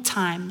all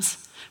times,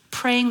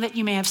 praying that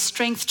you may have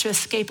strength to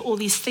escape all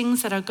these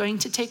things that are going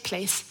to take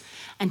place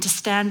and to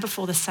stand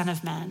before the Son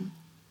of Man."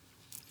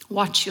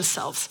 Watch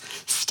yourselves,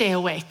 stay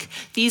awake.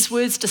 These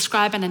words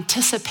describe an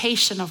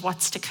anticipation of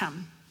what's to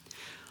come.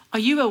 Are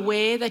you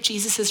aware that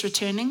Jesus is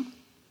returning?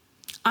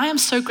 I am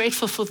so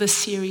grateful for this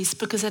series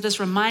because it has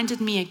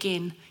reminded me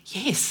again,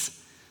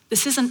 yes,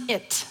 this isn't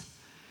it.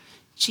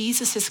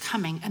 Jesus is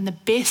coming and the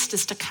best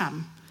is to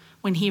come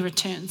when he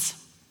returns.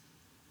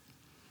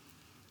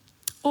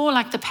 Or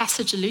like the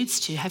passage alludes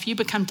to, have you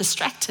become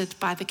distracted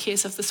by the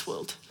cares of this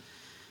world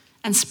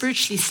and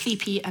spiritually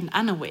sleepy and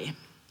unaware?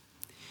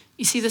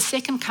 You see, the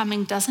second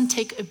coming doesn't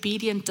take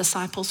obedient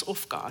disciples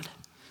off guard.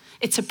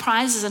 It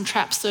surprises and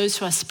traps those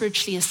who are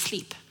spiritually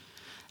asleep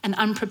and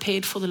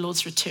unprepared for the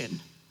Lord's return.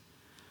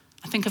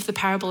 I think of the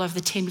parable of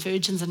the 10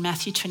 virgins in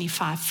Matthew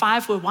 25.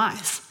 5 were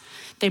wise.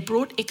 They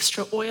brought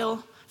extra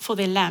oil for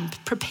their lamp,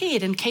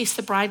 prepared in case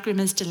the bridegroom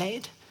is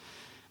delayed.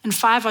 And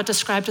 5 are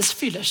described as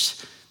foolish.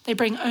 They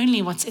bring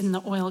only what's in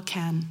the oil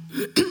can,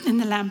 in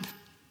the lamp.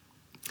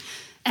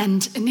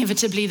 And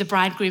inevitably the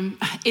bridegroom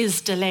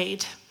is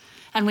delayed.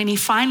 And when he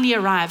finally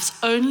arrives,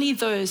 only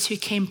those who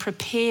came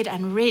prepared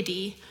and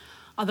ready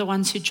are the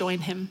ones who join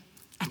him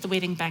at the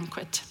wedding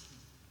banquet.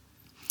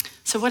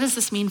 So what does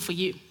this mean for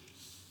you?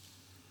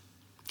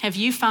 Have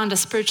you found a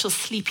spiritual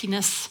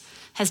sleepiness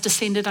has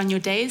descended on your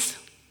days?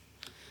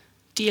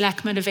 Do you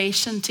lack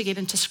motivation to get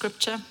into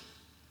scripture?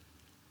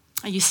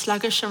 Are you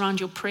sluggish around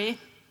your prayer?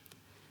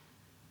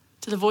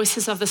 Do the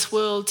voices of this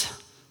world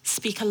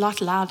speak a lot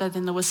louder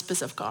than the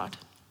whispers of God?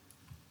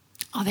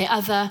 Are there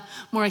other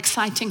more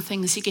exciting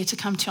things you get to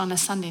come to on a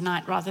Sunday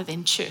night rather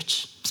than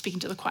church? I'm speaking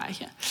to the choir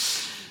here.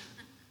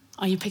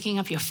 Are you picking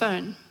up your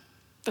phone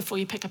before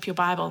you pick up your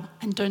Bible?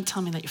 And don't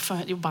tell me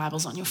that your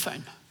Bible's on your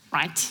phone,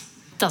 right?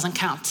 Doesn't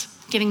count.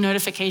 Getting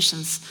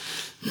notifications.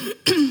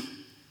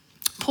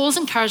 Paul's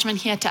encouragement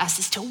here to us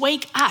is to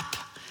wake up.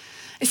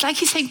 It's like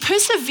he's saying,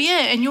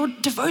 persevere in your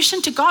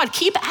devotion to God.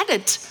 Keep at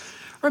it.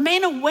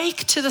 Remain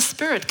awake to the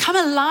Spirit. Come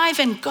alive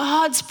in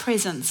God's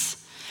presence.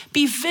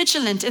 Be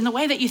vigilant in the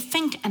way that you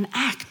think and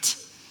act.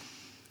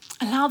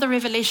 Allow the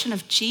revelation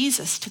of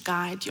Jesus to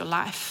guide your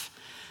life.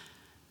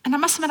 And I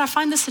must admit, I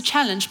find this a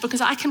challenge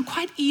because I can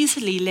quite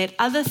easily let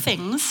other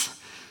things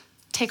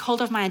take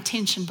hold of my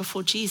attention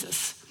before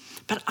Jesus.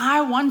 But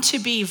I want to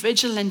be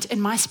vigilant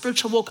in my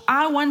spiritual walk.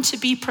 I want to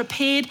be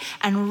prepared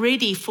and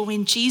ready for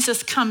when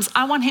Jesus comes.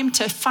 I want him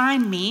to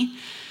find me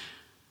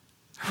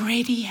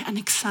ready and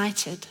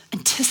excited,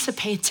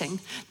 anticipating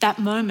that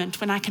moment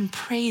when I can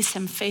praise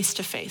him face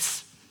to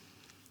face.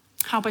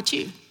 How about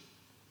you?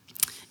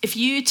 If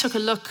you took a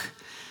look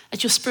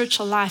at your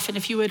spiritual life and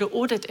if you were to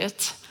audit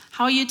it,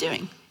 how are you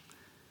doing?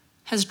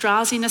 Has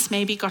drowsiness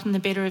maybe gotten the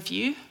better of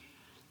you?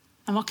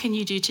 And what can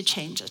you do to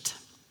change it?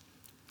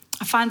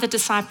 I find the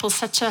disciples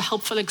such a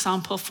helpful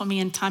example for me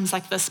in times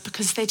like this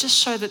because they just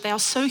show that they are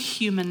so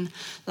human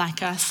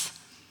like us.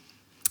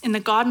 In the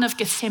Garden of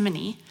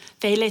Gethsemane,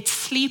 they let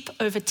sleep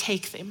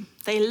overtake them.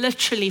 They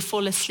literally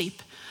fall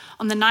asleep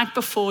on the night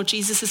before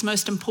Jesus'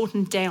 most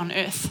important day on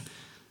earth,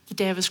 the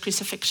day of his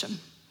crucifixion.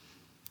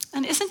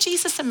 And isn't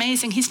Jesus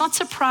amazing? He's not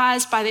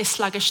surprised by their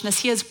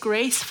sluggishness. He has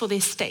grace for their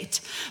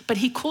state. But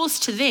he calls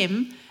to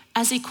them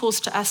as he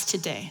calls to us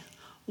today.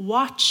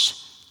 Watch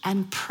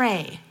and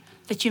pray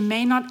that you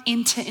may not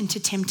enter into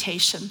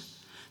temptation.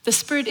 The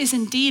spirit is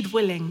indeed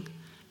willing,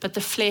 but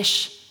the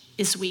flesh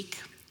is weak.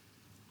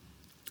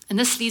 And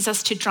this leads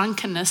us to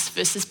drunkenness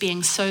versus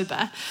being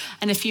sober.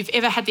 And if you've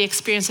ever had the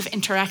experience of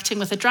interacting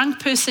with a drunk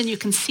person, you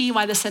can see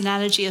why this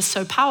analogy is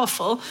so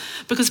powerful,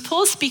 because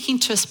Paul's speaking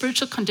to a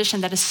spiritual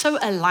condition that is so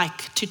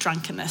alike to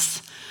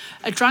drunkenness.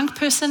 A drunk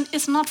person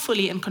is not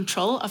fully in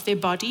control of their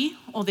body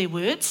or their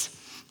words.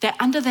 They're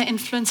under the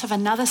influence of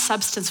another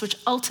substance which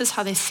alters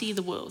how they see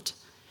the world.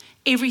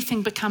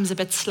 Everything becomes a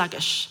bit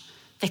sluggish.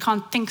 They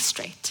can't think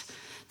straight.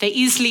 They're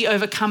easily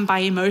overcome by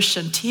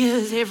emotion,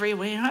 tears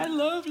everywhere. I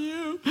love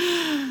you.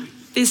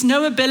 There's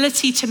no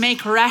ability to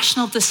make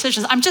rational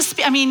decisions.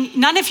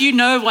 None of you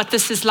know what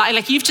this is like.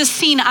 Like you've just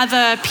seen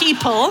other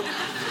people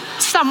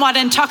somewhat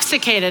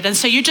intoxicated. And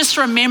so you're just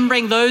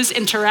remembering those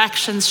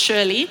interactions,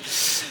 surely.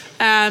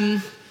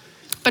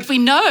 But we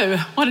know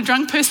what a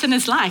drunk person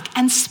is like.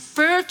 And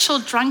spiritual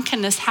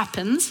drunkenness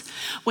happens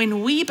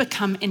when we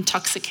become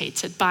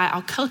intoxicated by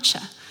our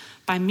culture,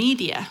 by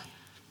media,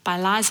 by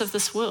lies of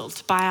this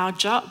world, by our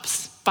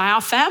jobs, by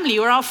our family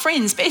or our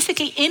friends,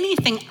 basically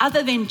anything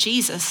other than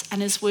Jesus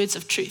and his words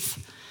of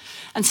truth.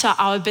 And so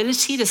our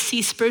ability to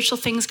see spiritual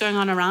things going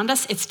on around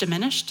us, it's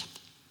diminished.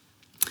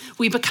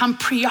 We become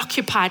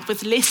preoccupied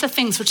with lesser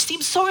things, which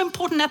seem so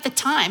important at the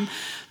time,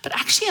 but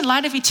actually in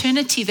light of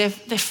eternity, they're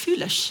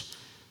foolish,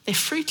 they're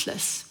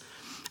fruitless.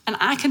 And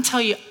I can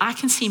tell you, I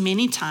can see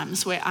many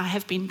times where I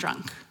have been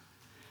drunk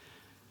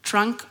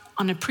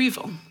on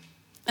approval.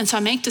 And so I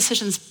make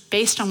decisions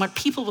based on what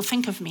people will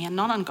think of me and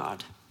not on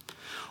God.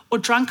 Or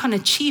drunk on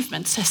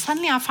achievement. So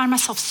suddenly I find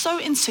myself so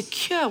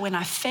insecure when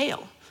I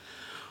fail.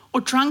 Or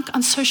drunk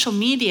on social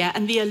media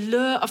and the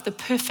allure of the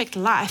perfect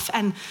life.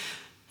 And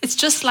it's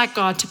just like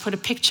God to put a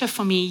picture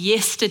for me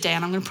yesterday,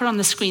 and I'm going to put it on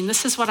the screen.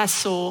 This is what I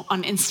saw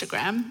on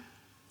Instagram.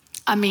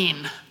 I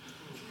mean,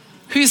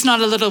 who's not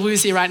a little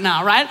woozy right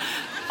now, right?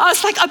 I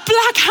was like, a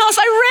black house.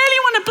 I really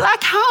want a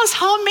black house.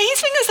 How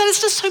amazing is that?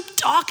 It's just so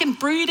dark and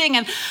brooding,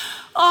 and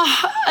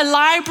a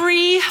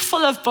library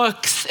full of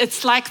books.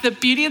 It's like the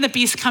Beauty and the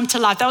Beast come to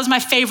life. That was my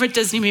favorite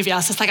Disney movie. I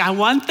was just like, I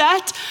want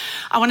that.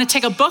 I want to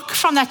take a book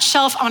from that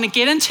shelf. I want to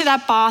get into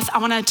that bath. I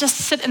want to just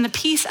sit in the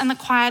peace and the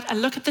quiet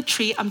and look at the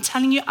tree. I'm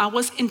telling you, I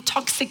was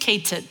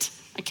intoxicated,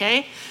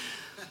 okay?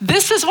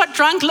 This is what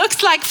drunk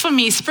looks like for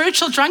me,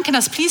 spiritual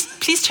drunkenness.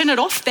 Please turn it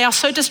off. They are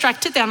so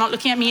distracted. They are not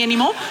looking at me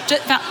anymore.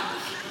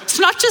 It's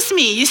not just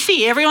me. You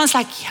see, everyone's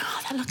like, yeah,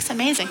 that looks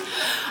amazing.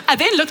 I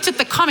then looked at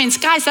the comments.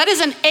 Guys, that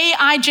is an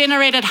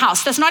AI-generated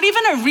house. That's not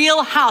even a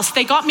real house.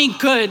 They got me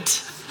good.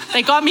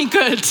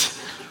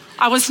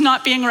 I was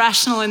not being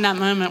rational in that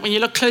moment. When you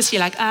look closer,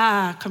 you're like,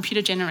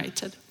 computer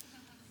generated.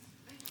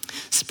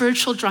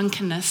 Spiritual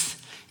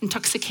drunkenness,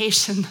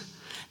 intoxication,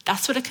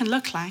 that's what it can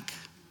look like,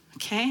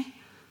 okay?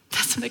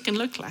 That's what it can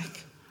look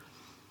like.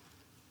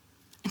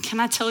 And can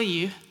I tell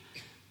you,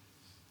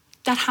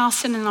 that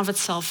house in and of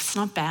itself is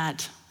not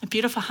bad. A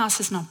beautiful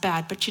house is not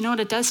bad, but you know what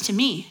it does to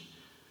me?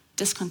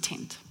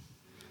 Discontent,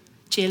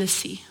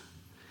 jealousy,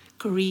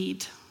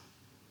 greed.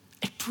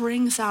 It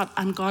brings out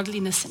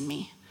ungodliness in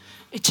me.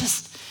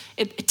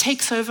 It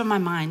takes over my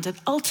mind. It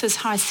alters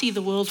how I see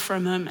the world for a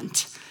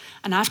moment.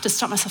 And I have to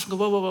stop myself and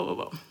go,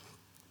 whoa.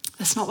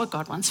 That's not what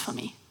God wants for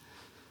me.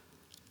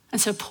 And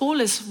so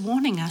Paul is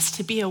warning us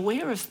to be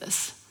aware of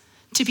this,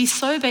 to be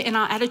sober in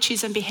our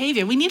attitudes and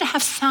behavior. We need to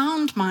have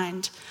sound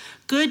mind,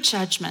 good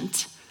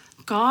judgment,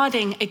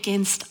 guarding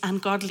against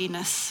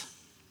ungodliness.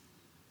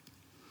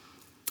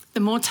 The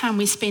more time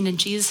we spend in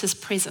Jesus'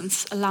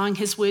 presence, allowing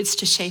his words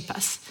to shape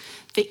us,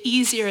 the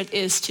easier it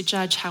is to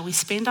judge how we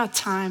spend our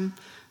time,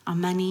 our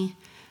money,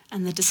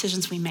 and the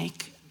decisions we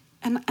make.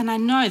 And I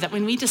know that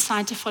when we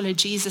decide to follow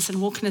Jesus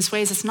and walk in his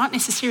ways, it's not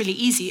necessarily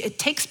easy. It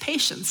takes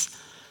patience.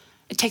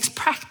 It takes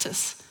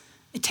practice.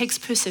 It takes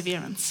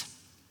perseverance.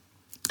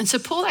 And so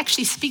Paul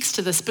actually speaks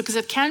to this because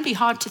it can be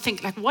hard to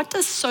think, like, what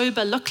does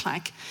sober look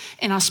like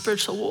in our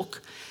spiritual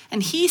walk?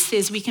 And he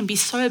says we can be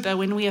sober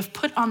when we have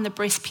put on the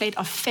breastplate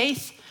of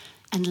faith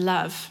and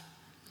love,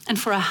 and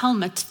for a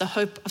helmet, the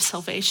hope of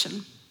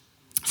salvation.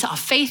 So our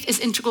faith is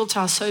integral to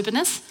our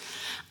soberness.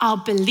 Our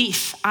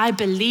belief, I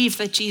believe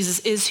that Jesus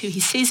is who he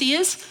says he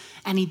is,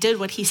 and he did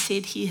what he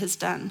said he has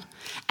done.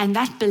 And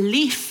that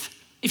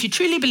belief, if you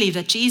truly believe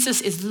that Jesus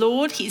is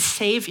Lord, he's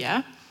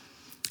Savior,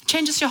 it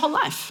changes your whole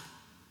life.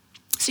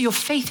 So your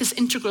faith is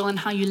integral in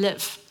how you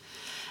live.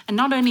 And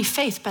not only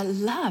faith, but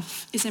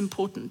love is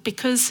important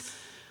because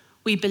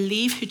we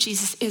believe who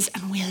Jesus is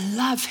and we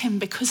love him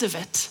because of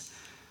it.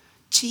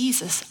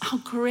 Jesus, our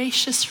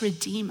gracious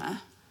Redeemer,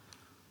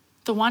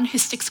 the one who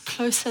sticks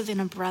closer than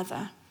a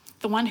brother,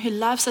 the one who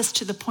loves us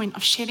to the point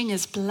of shedding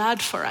his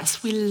blood for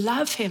us. We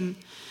love him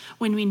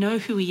when we know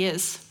who he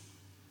is.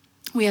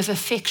 We have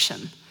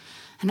affection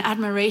and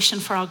admiration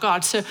for our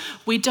God. So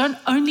we don't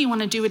only want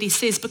to do what he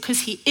says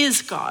because he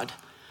is God.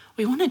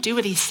 We want to do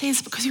what he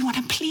says because we want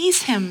to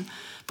please him,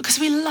 because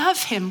we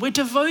love him. We're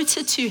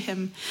devoted to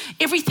him.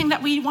 Everything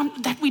that we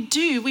want, that we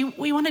do,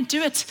 we want to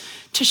do it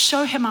to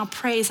show him our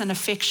praise and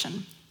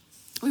affection.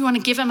 We want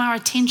to give him our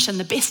attention,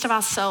 the best of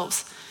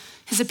ourselves.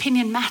 His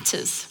opinion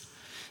matters.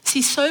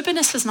 See,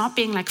 soberness is not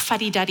being like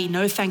fuddy-duddy,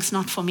 no thanks,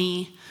 not for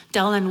me,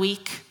 dull and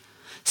weak.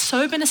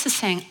 Soberness is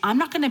saying, I'm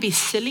not going to be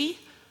silly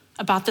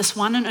about this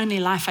one and only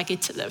life I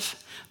get to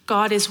live.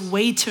 God is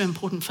way too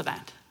important for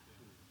that.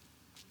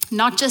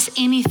 Not just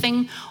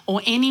anything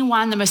or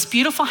anyone. The most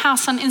beautiful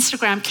house on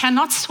Instagram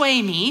cannot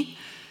sway me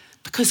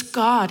because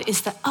God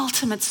is the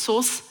ultimate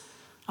source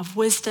of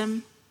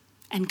wisdom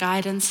and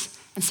guidance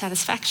and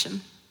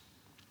satisfaction.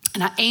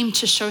 And I aim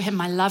to show him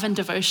my love and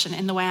devotion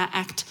in the way I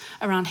act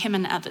around him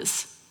and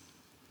others.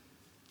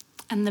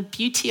 And the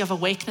beauty of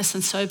awakeness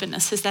and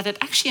soberness is that it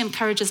actually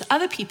encourages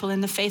other people in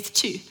the faith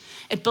too.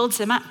 It builds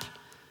them up.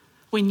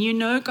 When you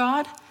know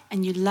God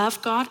and you love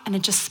God and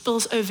it just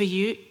spills over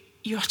you,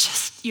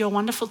 you're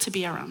wonderful to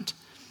be around.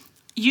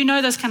 You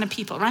know those kind of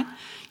people, right?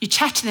 You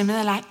chat to them and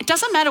they're like, it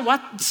doesn't matter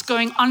what's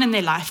going on in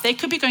their life. They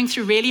could be going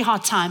through really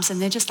hard times and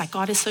they're just like,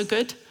 God is so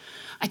good.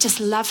 I just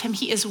love him.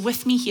 He is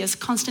with me. He is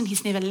constant.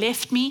 He's never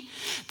left me.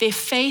 Their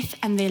faith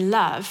and their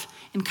love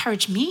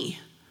encourage me.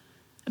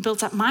 It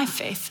builds up my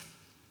faith.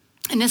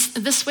 And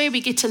this way we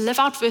get to live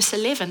out verse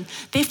 11.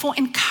 Therefore,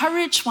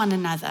 encourage one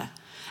another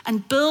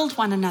and build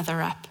one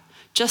another up,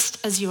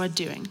 just as you are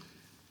doing.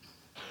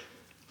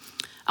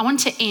 I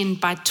want to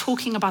end by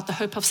talking about the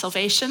hope of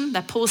salvation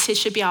that Paul says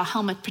should be our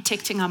helmet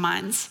protecting our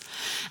minds.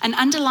 An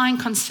underlying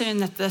concern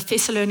that the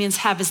Thessalonians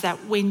have is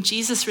that when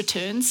Jesus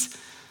returns,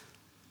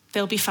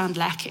 they'll be found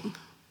lacking.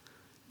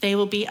 They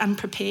will be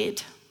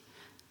unprepared.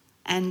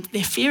 And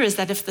their fear is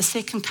that if the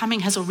second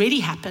coming has already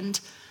happened,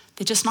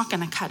 they're just not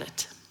going to cut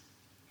it.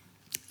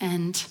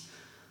 And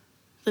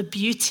the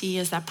beauty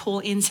is that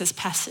Paul ends his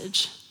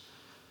passage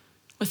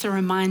with a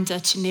reminder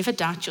to never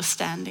doubt your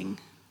standing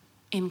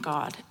in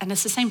God. And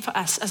it's the same for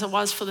us as it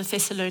was for the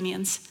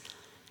Thessalonians.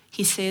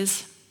 He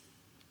says,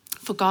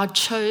 for God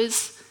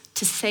chose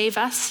to save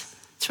us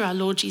through our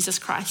Lord Jesus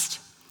Christ,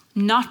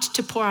 not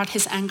to pour out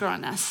his anger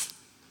on us.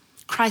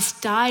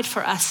 Christ died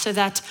for us so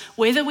that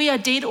whether we are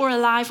dead or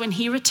alive when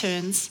he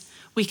returns,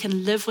 we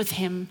can live with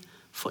him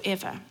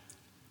forever.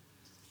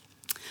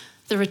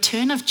 The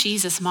return of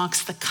Jesus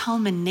marks the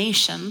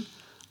culmination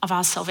of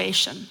our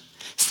salvation.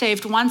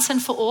 Saved once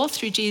and for all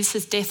through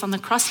Jesus' death on the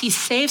cross, he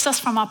saves us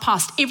from our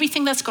past.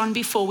 Everything that's gone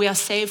before, we are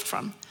saved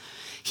from.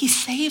 He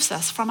saves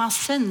us from our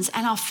sins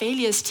and our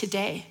failures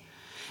today.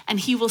 And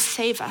he will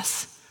save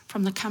us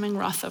from the coming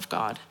wrath of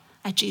God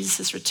at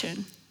Jesus'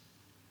 return.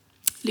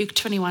 Luke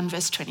 21,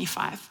 verse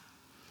 25.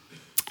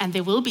 And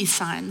there will be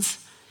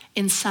signs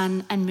in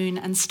sun and moon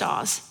and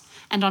stars,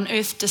 and on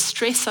earth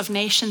distress of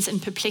nations in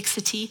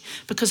perplexity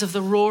because of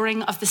the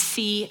roaring of the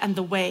sea and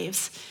the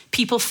waves,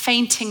 people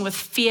fainting with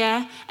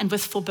fear and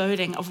with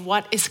foreboding of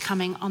what is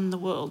coming on the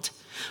world.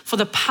 For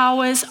the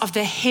powers of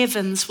the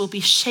heavens will be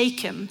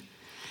shaken,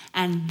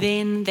 and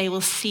then they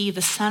will see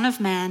the Son of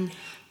Man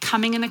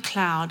coming in a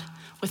cloud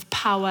with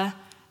power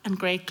and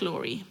great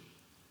glory.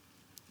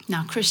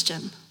 Now,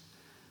 Christian,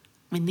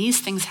 when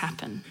these things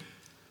happen,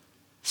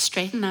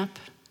 straighten up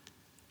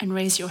and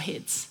raise your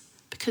heads,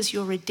 because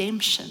your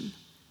redemption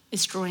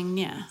is drawing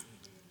near.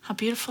 How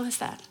beautiful is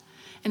that?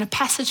 In a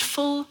passage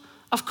full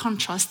of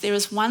contrast, there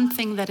is one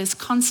thing that is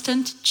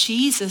constant.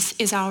 Jesus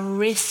is our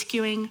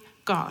rescuing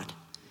God.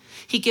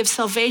 He gives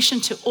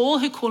salvation to all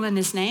who call on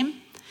his name.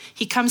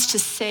 He comes to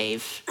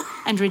save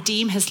and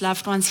redeem his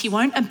loved ones. He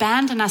won't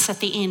abandon us at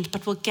the end,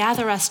 but will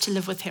gather us to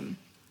live with him.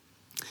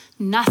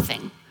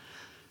 Nothing,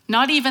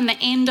 not even the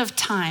end of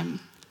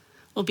time,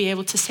 will be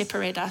able to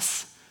separate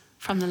us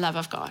from the love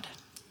of God.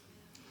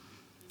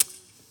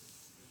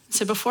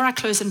 So before I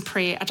close in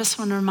prayer, I just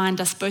want to remind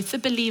us, both the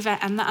believer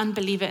and the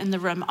unbeliever in the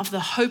room, of the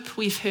hope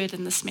we've heard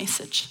in this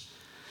message.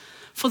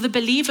 For the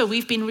believer,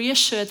 we've been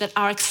reassured that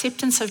our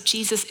acceptance of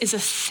Jesus is a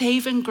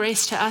saving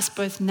grace to us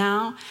both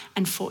now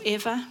and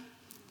forever.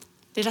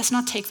 Let us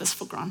not take this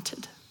for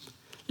granted.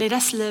 Let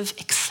us live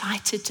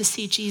excited to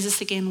see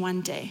Jesus again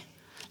one day,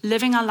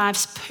 living our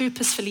lives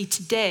purposefully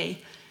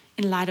today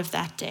in light of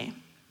that day.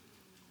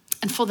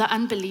 And for the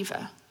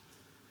unbeliever,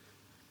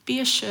 be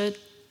assured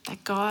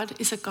that God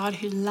is a God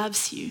who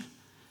loves you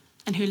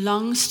and who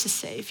longs to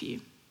save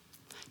you.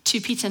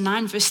 2 Peter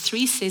 9 verse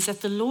 3 says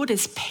that the Lord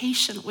is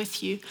patient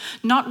with you,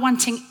 not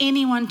wanting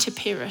anyone to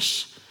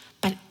perish,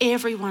 but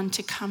everyone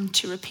to come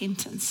to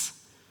repentance.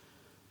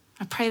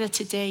 I pray that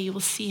today you will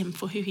see him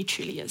for who he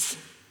truly is.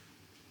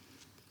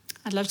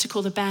 I'd love to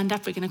call the band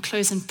up. We're going to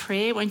close in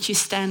prayer. Won't you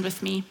stand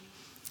with me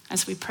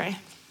as we pray?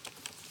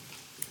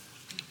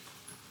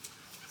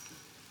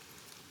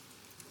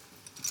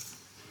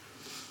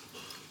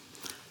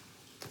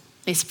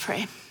 Let's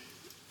pray.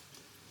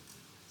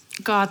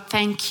 God,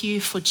 thank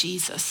you for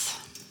Jesus.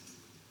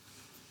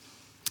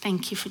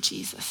 Thank you for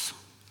Jesus.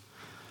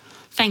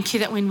 Thank you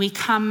that when we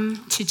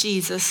come to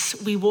Jesus,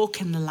 we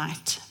walk in the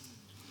light.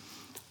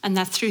 And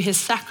that through his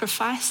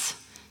sacrifice,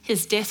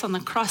 his death on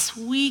the cross,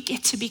 we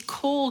get to be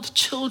called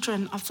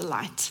children of the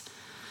light.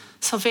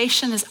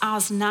 Salvation is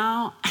ours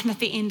now and at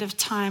the end of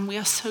time. We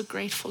are so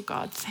grateful,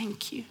 God.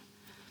 Thank you.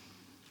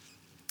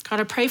 God,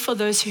 I pray for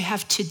those who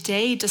have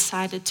today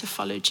decided to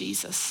follow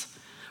Jesus.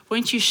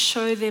 Won't you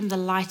show them the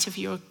light of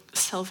your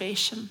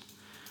salvation?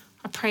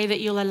 I pray that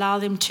you'll allow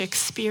them to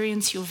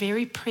experience your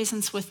very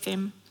presence with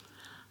them.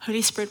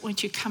 Holy Spirit,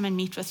 won't you come and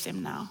meet with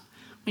them now?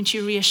 Won't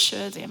you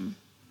reassure them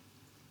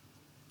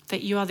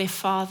that you are their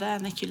Father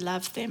and that you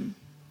love them?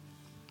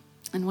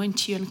 And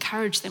won't you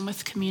encourage them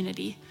with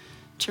community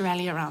to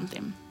rally around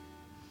them?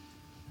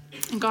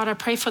 And God, I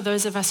pray for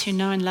those of us who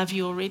know and love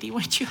you already.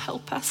 Won't you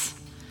help us?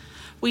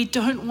 We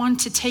don't want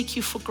to take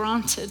you for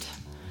granted.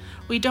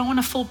 We don't want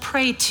to fall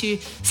prey to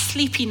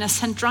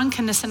sleepiness and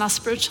drunkenness in our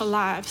spiritual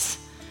lives.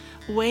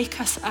 Wake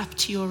us up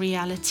to your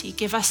reality.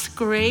 Give us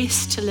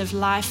grace to live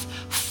life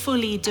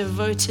fully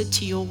devoted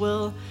to your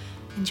will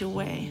and your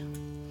way.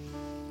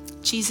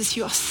 Jesus,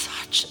 you are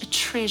such a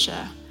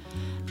treasure,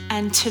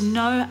 and to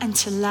know and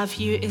to love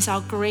you is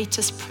our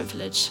greatest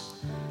privilege.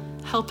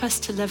 Help us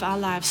to live our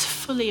lives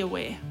fully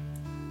aware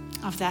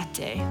of that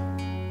day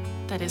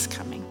that is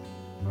coming.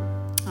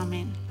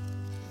 Amen.